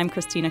Chatlin, I'm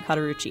Christina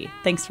Cauterucci.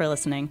 Thanks for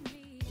listening.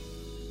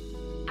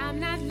 I'm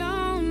not